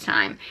first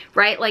time,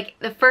 right? Like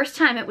the first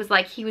time it was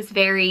like he was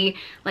very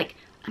like,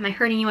 am I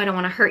hurting you? I don't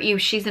want to hurt you.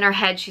 She's in her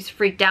head. She's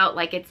freaked out.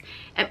 Like it's,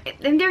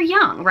 and they're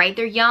young, right?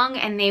 They're young,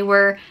 and they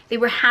were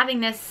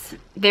having this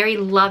very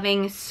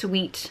loving,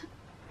 sweet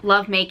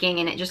lovemaking,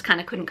 and it just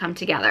kind of couldn't come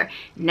together.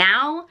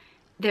 Now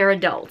they're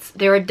adults.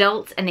 They're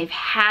adults, and they've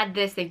had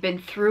this. They've been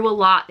through a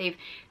lot.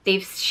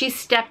 She's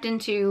stepped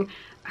into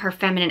her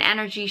feminine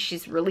energy.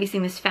 She's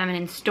releasing this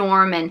feminine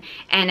storm and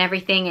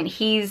everything, and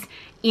he's,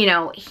 you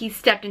know, he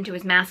stepped into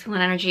his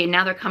masculine energy, and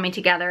now they're coming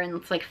together and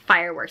it's like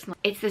fireworks.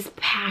 It's this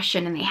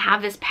passion, and they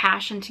have this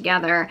passion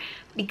together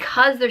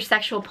because their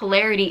sexual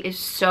polarity is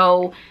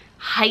so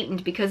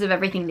heightened because of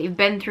everything they've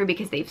been through,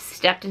 because they've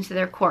stepped into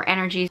their core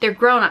energies. They're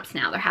grown-ups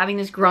now. They're having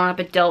this grown-up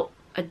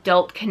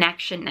adult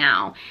connection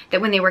now,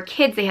 that when they were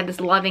kids they had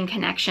this loving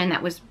connection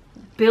that was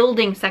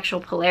building sexual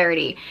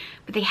polarity,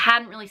 but they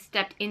hadn't really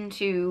stepped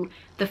into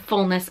the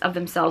fullness of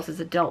themselves as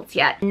adults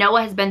yet.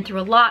 Noah has been through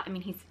a lot. I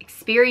mean, he's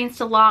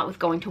experienced a lot with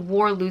going to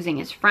war, losing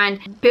his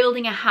friend,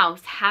 building a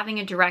house, having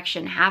a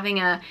direction, having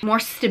a more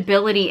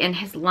stability in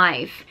his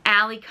life.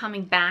 Allie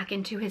coming back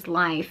into his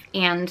life,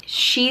 and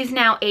she's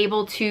now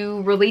able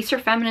to release her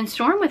feminine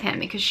storm with him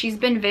because she's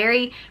been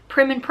very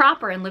prim and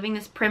proper and living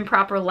this prim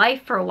proper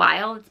life for a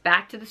while. It's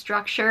back to the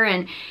structure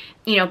and,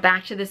 you know,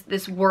 back to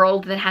this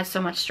world that has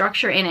so much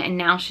structure in it. And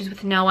now she's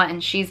with Noah,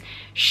 and she's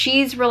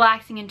she's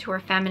relaxing into her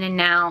feminine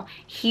now.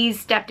 He's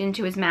stepped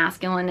into his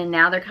masculine, and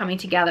now they're coming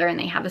together and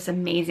they have this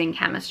amazing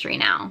chemistry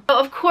now. So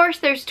of course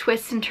there's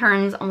twists and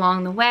turns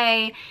along the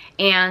way,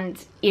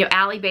 and you know,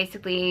 Allie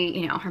basically,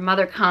 you know, her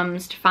mother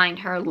comes to find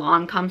her,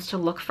 Lon comes to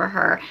look for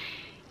her.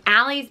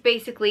 Allie's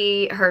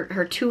basically,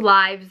 her two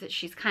lives that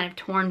she's kind of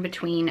torn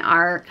between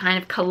are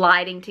kind of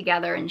colliding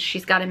together, and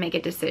she's got to make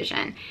a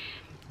decision.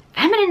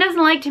 Feminine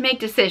doesn't like to make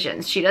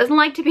decisions. She doesn't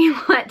like to be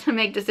let to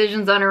make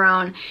decisions on her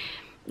own.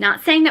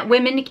 Not saying that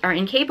women are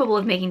incapable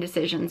of making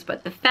decisions,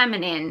 but the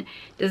feminine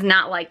does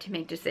not like to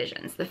make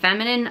decisions. The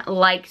feminine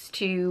likes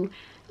to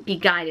be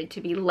guided,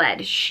 to be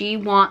led. She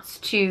wants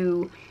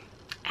to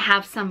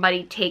have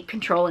somebody take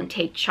control and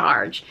take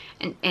charge,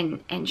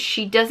 and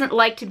she doesn't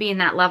like to be in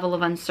that level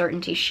of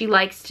uncertainty. She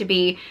likes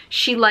to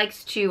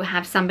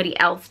have somebody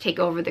else take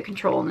over the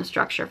control and the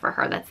structure for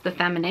her. That's the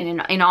feminine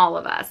in all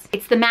of us.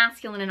 It's the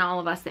masculine in all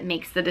of us that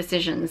makes the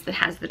decisions, that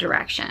has the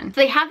direction.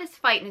 So they have this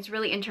fight, and it's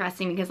really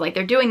interesting because like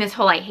they're doing this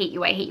whole I hate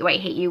you, I hate you, I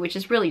hate you, which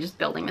is really just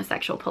building the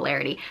sexual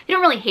polarity. They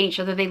don't really hate each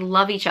other, they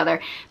love each other,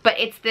 but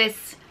it's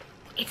this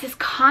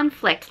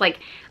conflict. Like,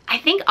 I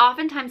think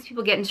oftentimes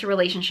people get into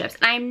relationships,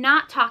 and I'm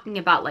not talking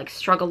about like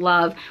struggle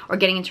love or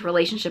getting into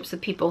relationships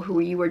with people who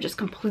you were just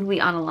completely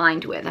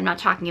unaligned with. I'm not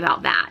talking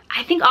about that.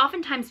 I think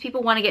oftentimes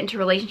people want to get into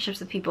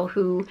relationships with people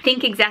who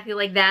think exactly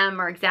like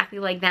them or exactly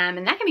like them,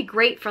 and that can be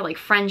great for like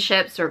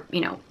friendships or, you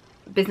know,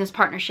 business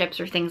partnerships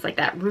or things like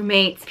that,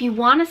 roommates. If you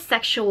want a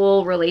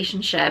sexual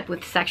relationship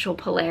with sexual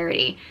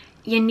polarity,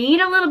 you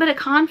need a little bit of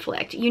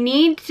conflict. You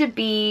need some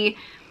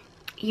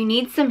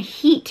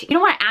heat. You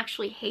don't want to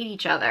actually hate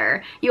each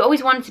other. You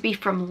always want it to be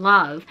from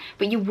love,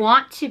 but you don't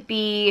want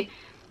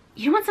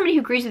somebody who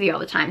agrees with you all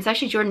the time. It's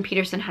actually Jordan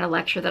Peterson had a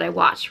lecture that I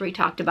watched where he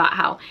talked about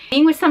how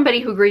being with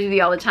somebody who agrees with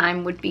you all the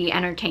time would be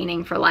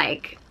entertaining for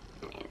like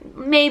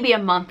maybe a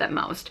month at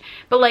most.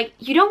 But like,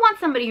 you don't want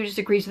somebody who just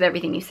agrees with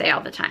everything you say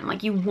all the time.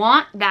 Like, you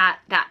want that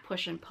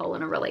push and pull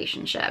in a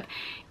relationship.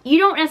 You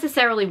don't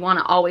necessarily want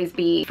to always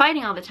be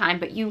fighting all the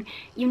time, but you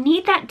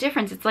need that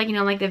difference. It's like, you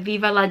know, like the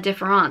viva la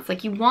différence.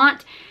 Like, you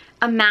want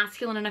a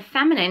masculine and a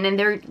feminine, and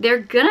they're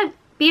gonna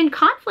be in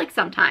conflict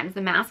sometimes.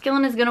 The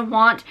masculine is gonna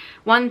want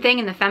one thing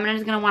and the feminine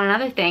is gonna want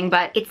another thing,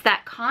 but it's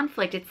that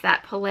conflict, it's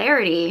that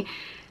polarity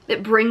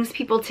that brings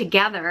people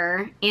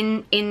together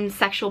in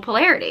sexual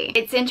polarity.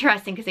 It's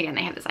interesting because again,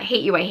 they have this I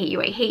hate you, I hate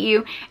you, I hate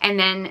you, and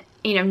then,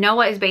 you know,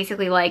 Noah is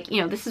basically like,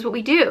 you know, this is what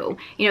we do.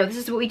 You know, this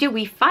is what we do.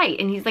 We fight.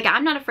 And he's like,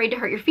 I'm not afraid to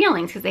hurt your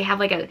feelings, because they have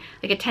like a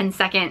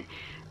 10-second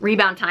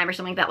rebound time or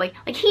something like that.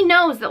 Like he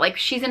knows that like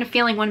she's in a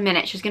feeling 1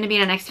 minute, she's gonna be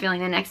in a next feeling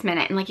the next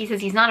minute. And like he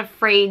says, he's not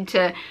afraid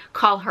to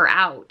call her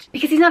out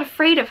because he's not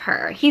afraid of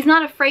her. He's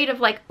not afraid of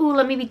like, ooh,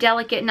 let me be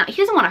delicate. No, he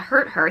doesn't want to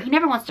hurt her. He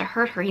never wants to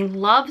hurt her. He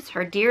loves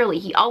her dearly.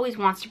 He always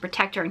wants to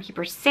protect her and keep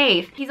her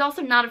safe. He's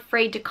also not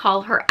afraid to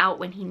call her out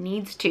when he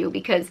needs to,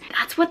 because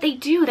that's what they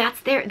do.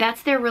 That's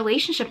their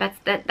relationship. That's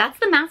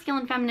the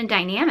masculine feminine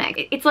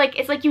dynamic. It's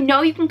like, you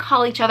know, you can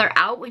call each other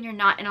out when you're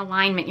not in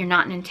alignment, you're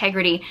not in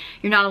integrity,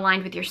 you're not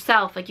aligned with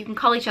yourself. Like, you can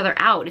call each other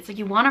out. It's like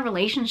you want a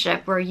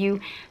relationship where you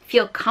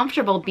feel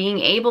comfortable being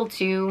able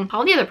to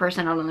call the other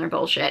person out on their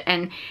bullshit,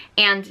 and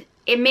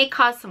it may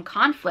cause some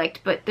conflict,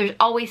 but there's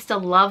always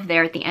still love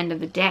there at the end of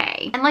the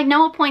day. And like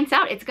Noah points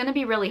out, it's gonna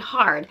be really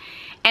hard.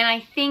 And I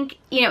think,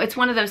 you know, it's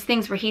one of those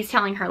things where he's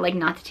telling her like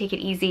not to take it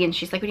easy, and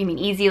she's like, what do you mean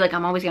easy? Like,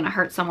 I'm always gonna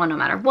hurt someone no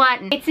matter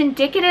what. And it's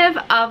indicative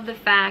of the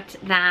fact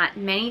that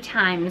many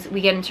times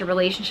we get into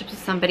relationships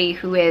with somebody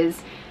who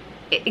is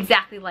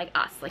exactly like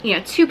us. Like, you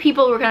know, two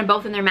people who are kind of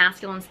both in their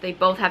masculine, so they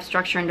both have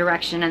structure and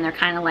direction, and they're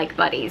kind of like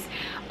buddies.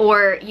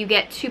 Or you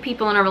get two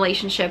people in a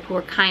relationship who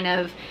are kind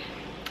of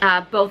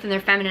both in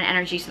their feminine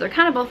energy, so they're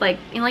kind of both like,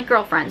 you know, like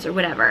girlfriends or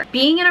whatever.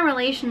 Being in a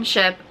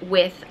relationship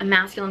with a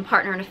masculine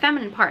partner and a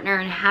feminine partner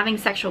and having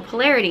sexual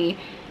polarity,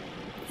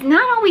 it's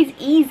not always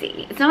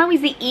easy. It's not always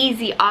the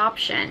easy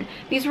option.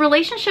 These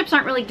relationships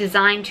aren't really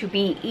designed to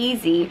be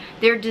easy.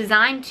 They're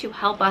designed to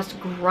help us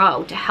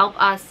grow, to help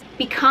us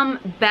become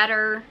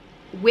better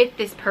with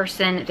this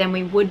person than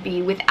we would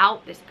be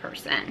without this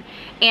person.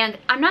 And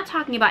I'm not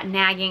talking about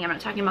nagging, I'm not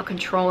talking about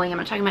controlling, I'm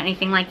not talking about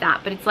anything like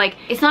that, but it's like,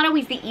 it's not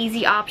always the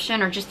easy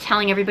option, or just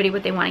telling everybody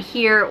what they want to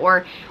hear,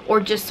 or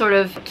just sort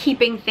of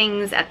keeping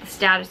things at the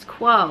status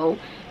quo.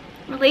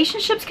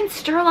 Relationships can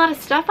stir a lot of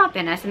stuff up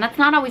in us, and that's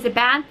not always a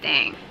bad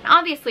thing.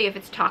 Obviously, if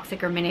it's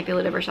toxic or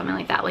manipulative or something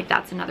like that, like,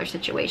 that's another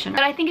situation.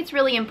 But I think it's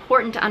really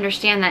important to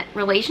understand that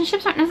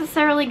relationships aren't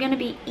necessarily going to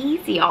be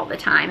easy all the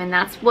time, and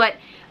that's what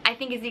I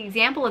think is the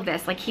example of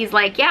this. Like, he's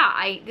like,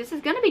 yeah, this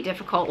is gonna be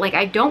difficult. Like,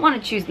 I don't want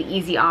to choose the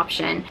easy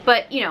option,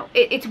 but you know,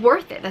 it's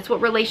worth it. That's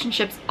what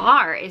relationships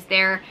are, is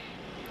they're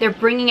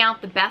bringing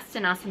out the best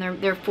in us,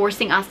 and they're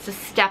forcing us to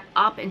step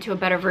up into a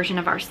better version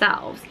of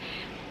ourselves.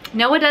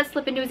 Noah does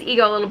slip into his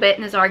ego a little bit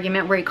in this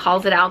argument where he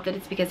calls it out that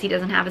it's because he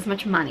doesn't have as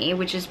much money,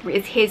 which is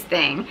his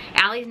thing.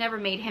 Allie's never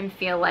made him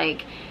feel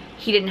like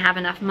he didn't have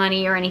enough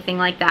money or anything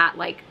like that.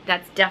 Like,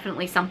 that's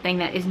definitely something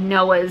that is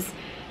Noah's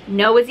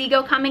Noah's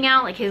ego coming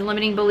out, like his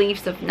limiting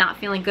beliefs of not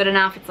feeling good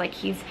enough. It's like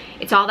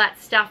it's all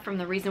that stuff from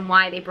the reason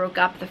why they broke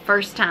up the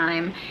first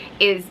time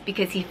is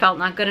because he felt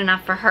not good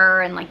enough for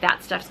her, and like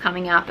that stuff's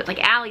coming up. But like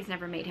Allie's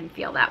never made him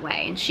feel that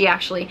way, and she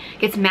actually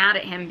gets mad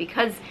at him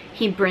because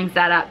he brings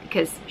that up,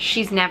 because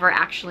she's never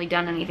actually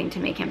done anything to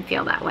make him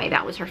feel that way.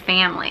 That was her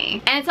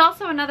family. And it's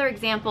also another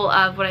example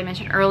of what I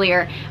mentioned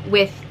earlier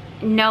with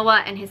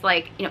Noah and his,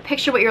 like, you know,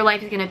 picture what your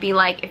life is going to be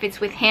like. If it's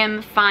with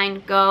him,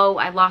 fine, go.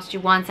 I lost you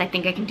once, I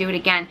think I can do it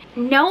again.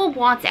 Noah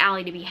wants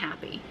Allie to be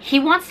happy. He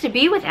wants to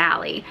be with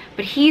Allie,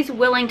 but he's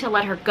willing to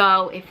let her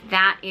go if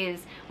that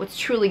is what's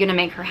truly going to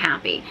make her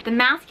happy. The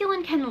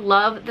masculine can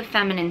love the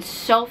feminine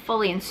so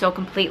fully and so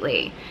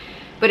completely,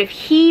 but if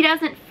he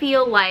doesn't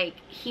feel like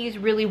he's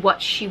really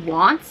what she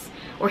wants,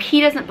 or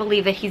he doesn't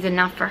believe that he's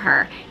enough for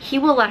her, he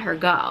will let her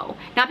go.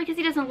 Not because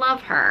he doesn't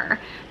love her,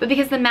 but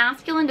because the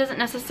masculine doesn't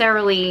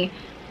necessarily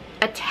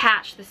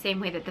attach the same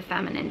way that the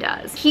feminine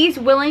does. He's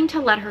willing to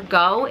let her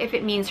go if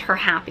it means her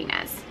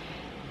happiness.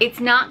 It's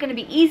not going to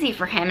be easy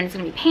for him, and it's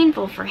going to be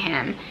painful for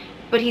him,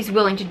 but he's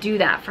willing to do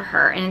that for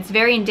her. And it's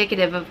very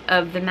indicative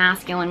of the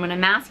masculine. When a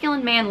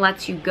masculine man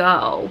lets you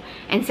go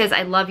and says,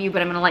 I love you,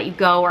 but I'm gonna let you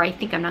go, or I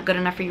think I'm not good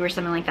enough for you, or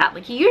something like that,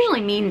 like, he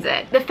usually means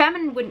it. The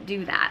feminine wouldn't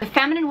do that. The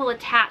feminine will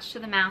attach to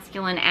the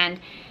masculine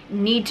and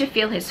need to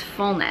feel his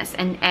fullness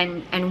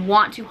and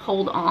want to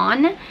hold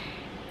on,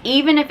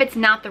 even if it's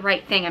not the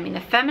right thing. I mean,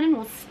 the feminine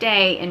will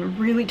stay in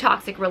really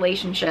toxic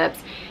relationships.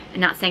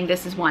 I'm not saying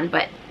this is one,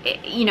 but,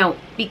 you know,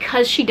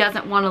 because she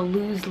doesn't want to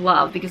lose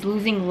love, because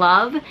losing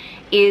love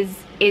is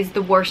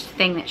the worst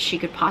thing that she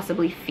could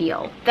possibly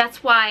feel.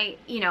 That's why,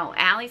 you know,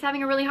 Allie's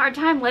having a really hard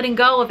time letting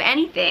go of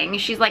anything.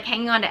 She's like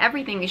hanging on to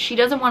everything because she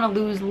doesn't want to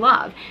lose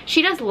love.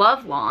 She does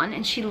love Lon,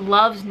 and she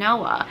loves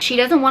Noah. She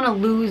doesn't want to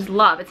lose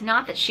love. It's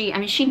not that I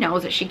mean, she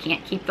knows that she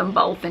can't keep them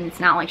both, and it's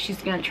not like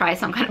she's going to try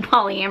some kind of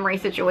polyamory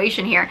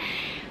situation here,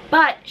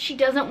 but she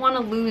doesn't want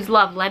to lose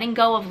love. Letting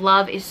go of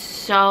love is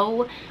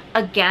so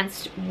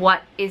against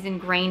what is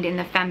ingrained in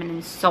the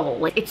feminine soul.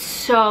 Like, it's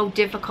so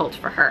difficult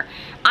for her.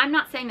 I'm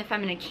not saying the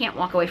feminine can't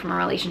walk away from a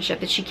relationship,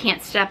 that she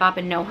can't step up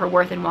and know her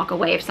worth and walk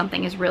away if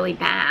something is really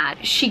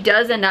bad. She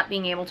does end up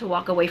being able to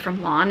walk away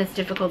from Lon, as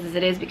difficult as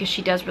it is, because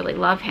she does really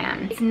love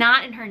him. It's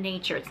not in her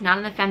nature. It's not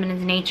in the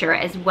feminine's nature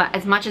as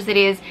much as it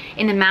is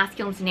in the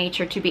masculine's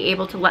nature to be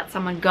able to let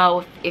someone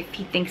go if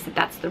he thinks that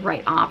that's the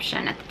right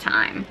option at the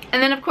time.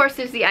 And then, of course,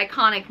 there's the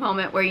iconic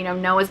moment where, you know,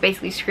 Noah's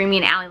basically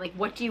screaming at Allie, like,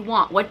 what do you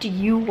want? What do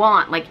you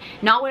want? Like,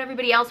 not what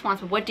everybody else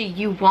wants, but what do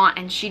you want?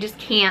 And she just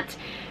can't,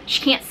 she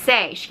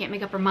can't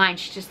make up her mind.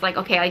 She's just like,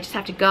 okay, I just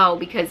have to go,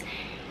 because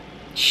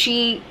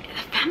the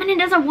feminine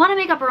doesn't want to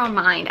make up her own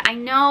mind. I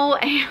know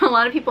a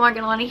lot of people aren't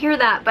going to want to hear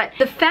that, but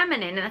the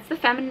feminine, and that's the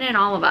feminine in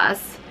all of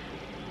us,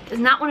 does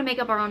not want to make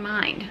up our own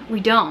mind. We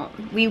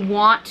don't. We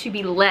want to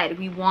be led.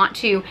 We want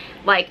to,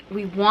 like,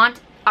 we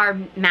want our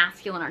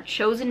masculine, our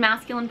chosen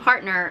masculine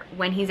partner,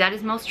 when he's at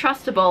his most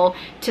trustable,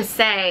 to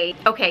say,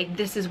 okay,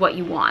 this is what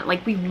you want.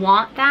 Like, we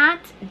want that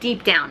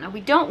deep down. Now,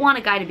 we don't want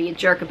a guy to be a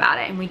jerk about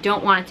it, and we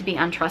don't want it to be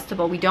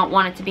untrustable. We don't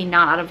want it to be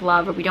not out of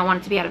love, or we don't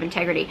want it to be out of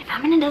integrity.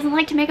 Feminine doesn't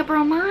like to make up her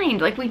own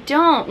mind. Like, we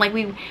don't. Like,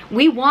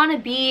 we want to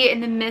be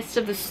in the midst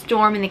of the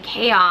storm and the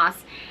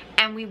chaos,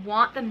 and we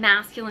want the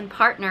masculine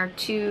partner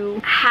to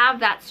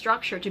have that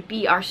structure, to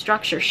be our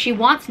structure. She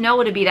wants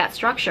Noah to be that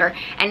structure,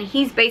 and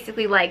he's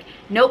basically like,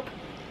 nope,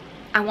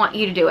 I want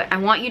you to do it. I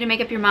want you to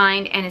make up your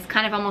mind, and it's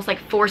kind of almost like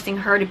forcing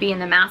her to be in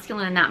the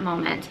masculine in that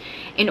moment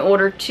in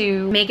order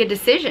to make a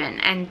decision,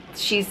 and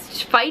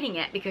she's fighting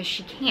it because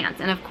she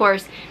can't. And of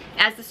course,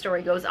 as the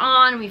story goes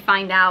on, we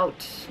find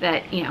out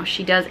that, you know,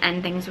 she does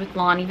end things with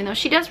Lon, even though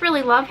she does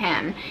really love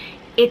him.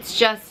 It's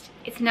just,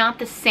 it's not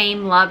the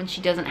same love, and she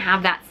doesn't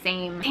have that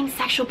same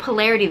sexual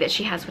polarity that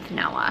she has with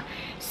Noah.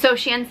 So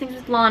she ends things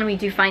with Lon, and we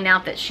do find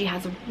out that she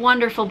has a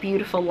wonderful,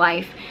 beautiful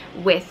life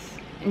with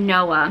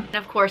Noah. And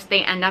of course,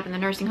 they end up in the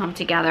nursing home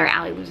together.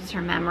 Allie loses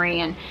her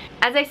memory, and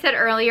as I said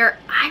earlier,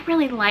 I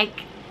really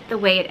like the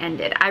way it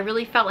ended. I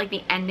really felt like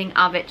the ending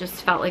of it just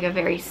felt like a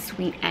very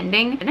sweet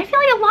ending. And I feel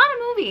like a lot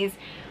of movies,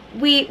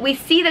 we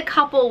see the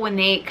couple when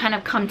they kind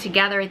of come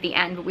together at the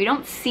end, but we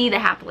don't see the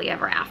happily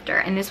ever after.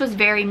 And this was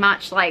very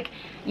much like,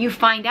 you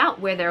find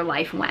out where their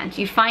life went.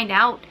 You find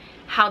out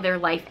how their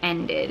life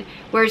ended.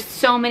 Whereas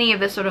so many of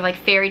the sort of like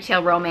fairy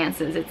tale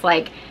romances, it's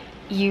like,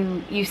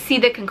 you see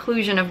the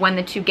conclusion of when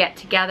the two get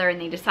together and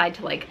they decide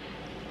to like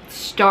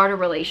start a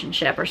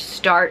relationship or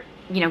start,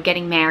 you know,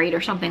 getting married or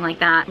something like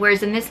that.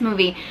 Whereas in this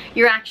movie,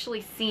 you're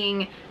actually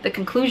seeing the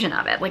conclusion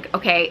of it. Like,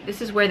 okay,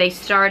 this is where they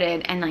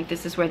started, and like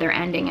this is where they're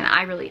ending. And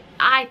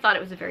I thought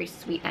it was a very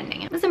sweet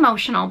ending. It was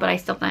emotional, but I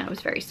still thought it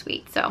was very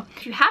sweet. So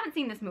if you haven't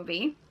seen this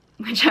movie,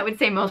 which I would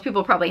say most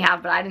people probably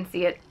have, but I didn't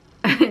see it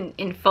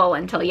in full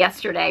until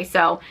yesterday,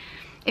 so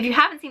If you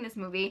haven't seen this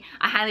movie,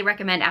 I highly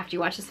recommend after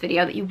you watch this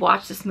video that you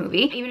watch this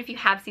movie. Even if you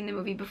have seen the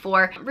movie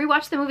before,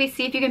 rewatch the movie,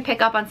 see if you can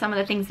pick up on some of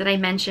the things that I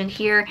mentioned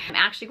here. I'm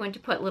actually going to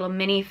put little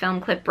mini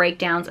film clip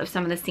breakdowns of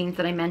some of the scenes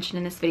that I mentioned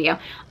in this video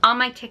on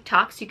my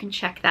TikTok, so you can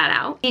check that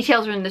out.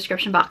 Details are in the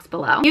description box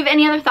below. If you have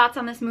any other thoughts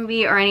on this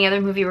movie or any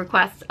other movie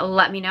requests,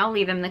 let me know.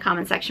 Leave them in the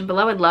comment section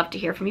below. I'd love to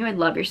hear from you. I'd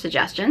love your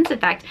suggestions. In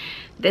fact,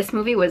 this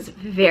movie was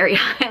very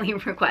highly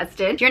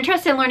requested. If you're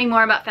interested in learning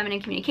more about feminine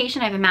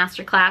communication, I have a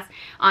masterclass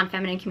on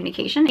feminine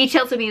communication.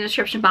 Details will be in the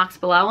description box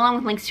below, along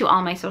with links to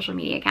all my social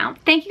media accounts.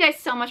 Thank you guys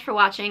so much for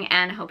watching,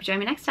 and I hope you join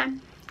me next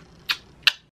time.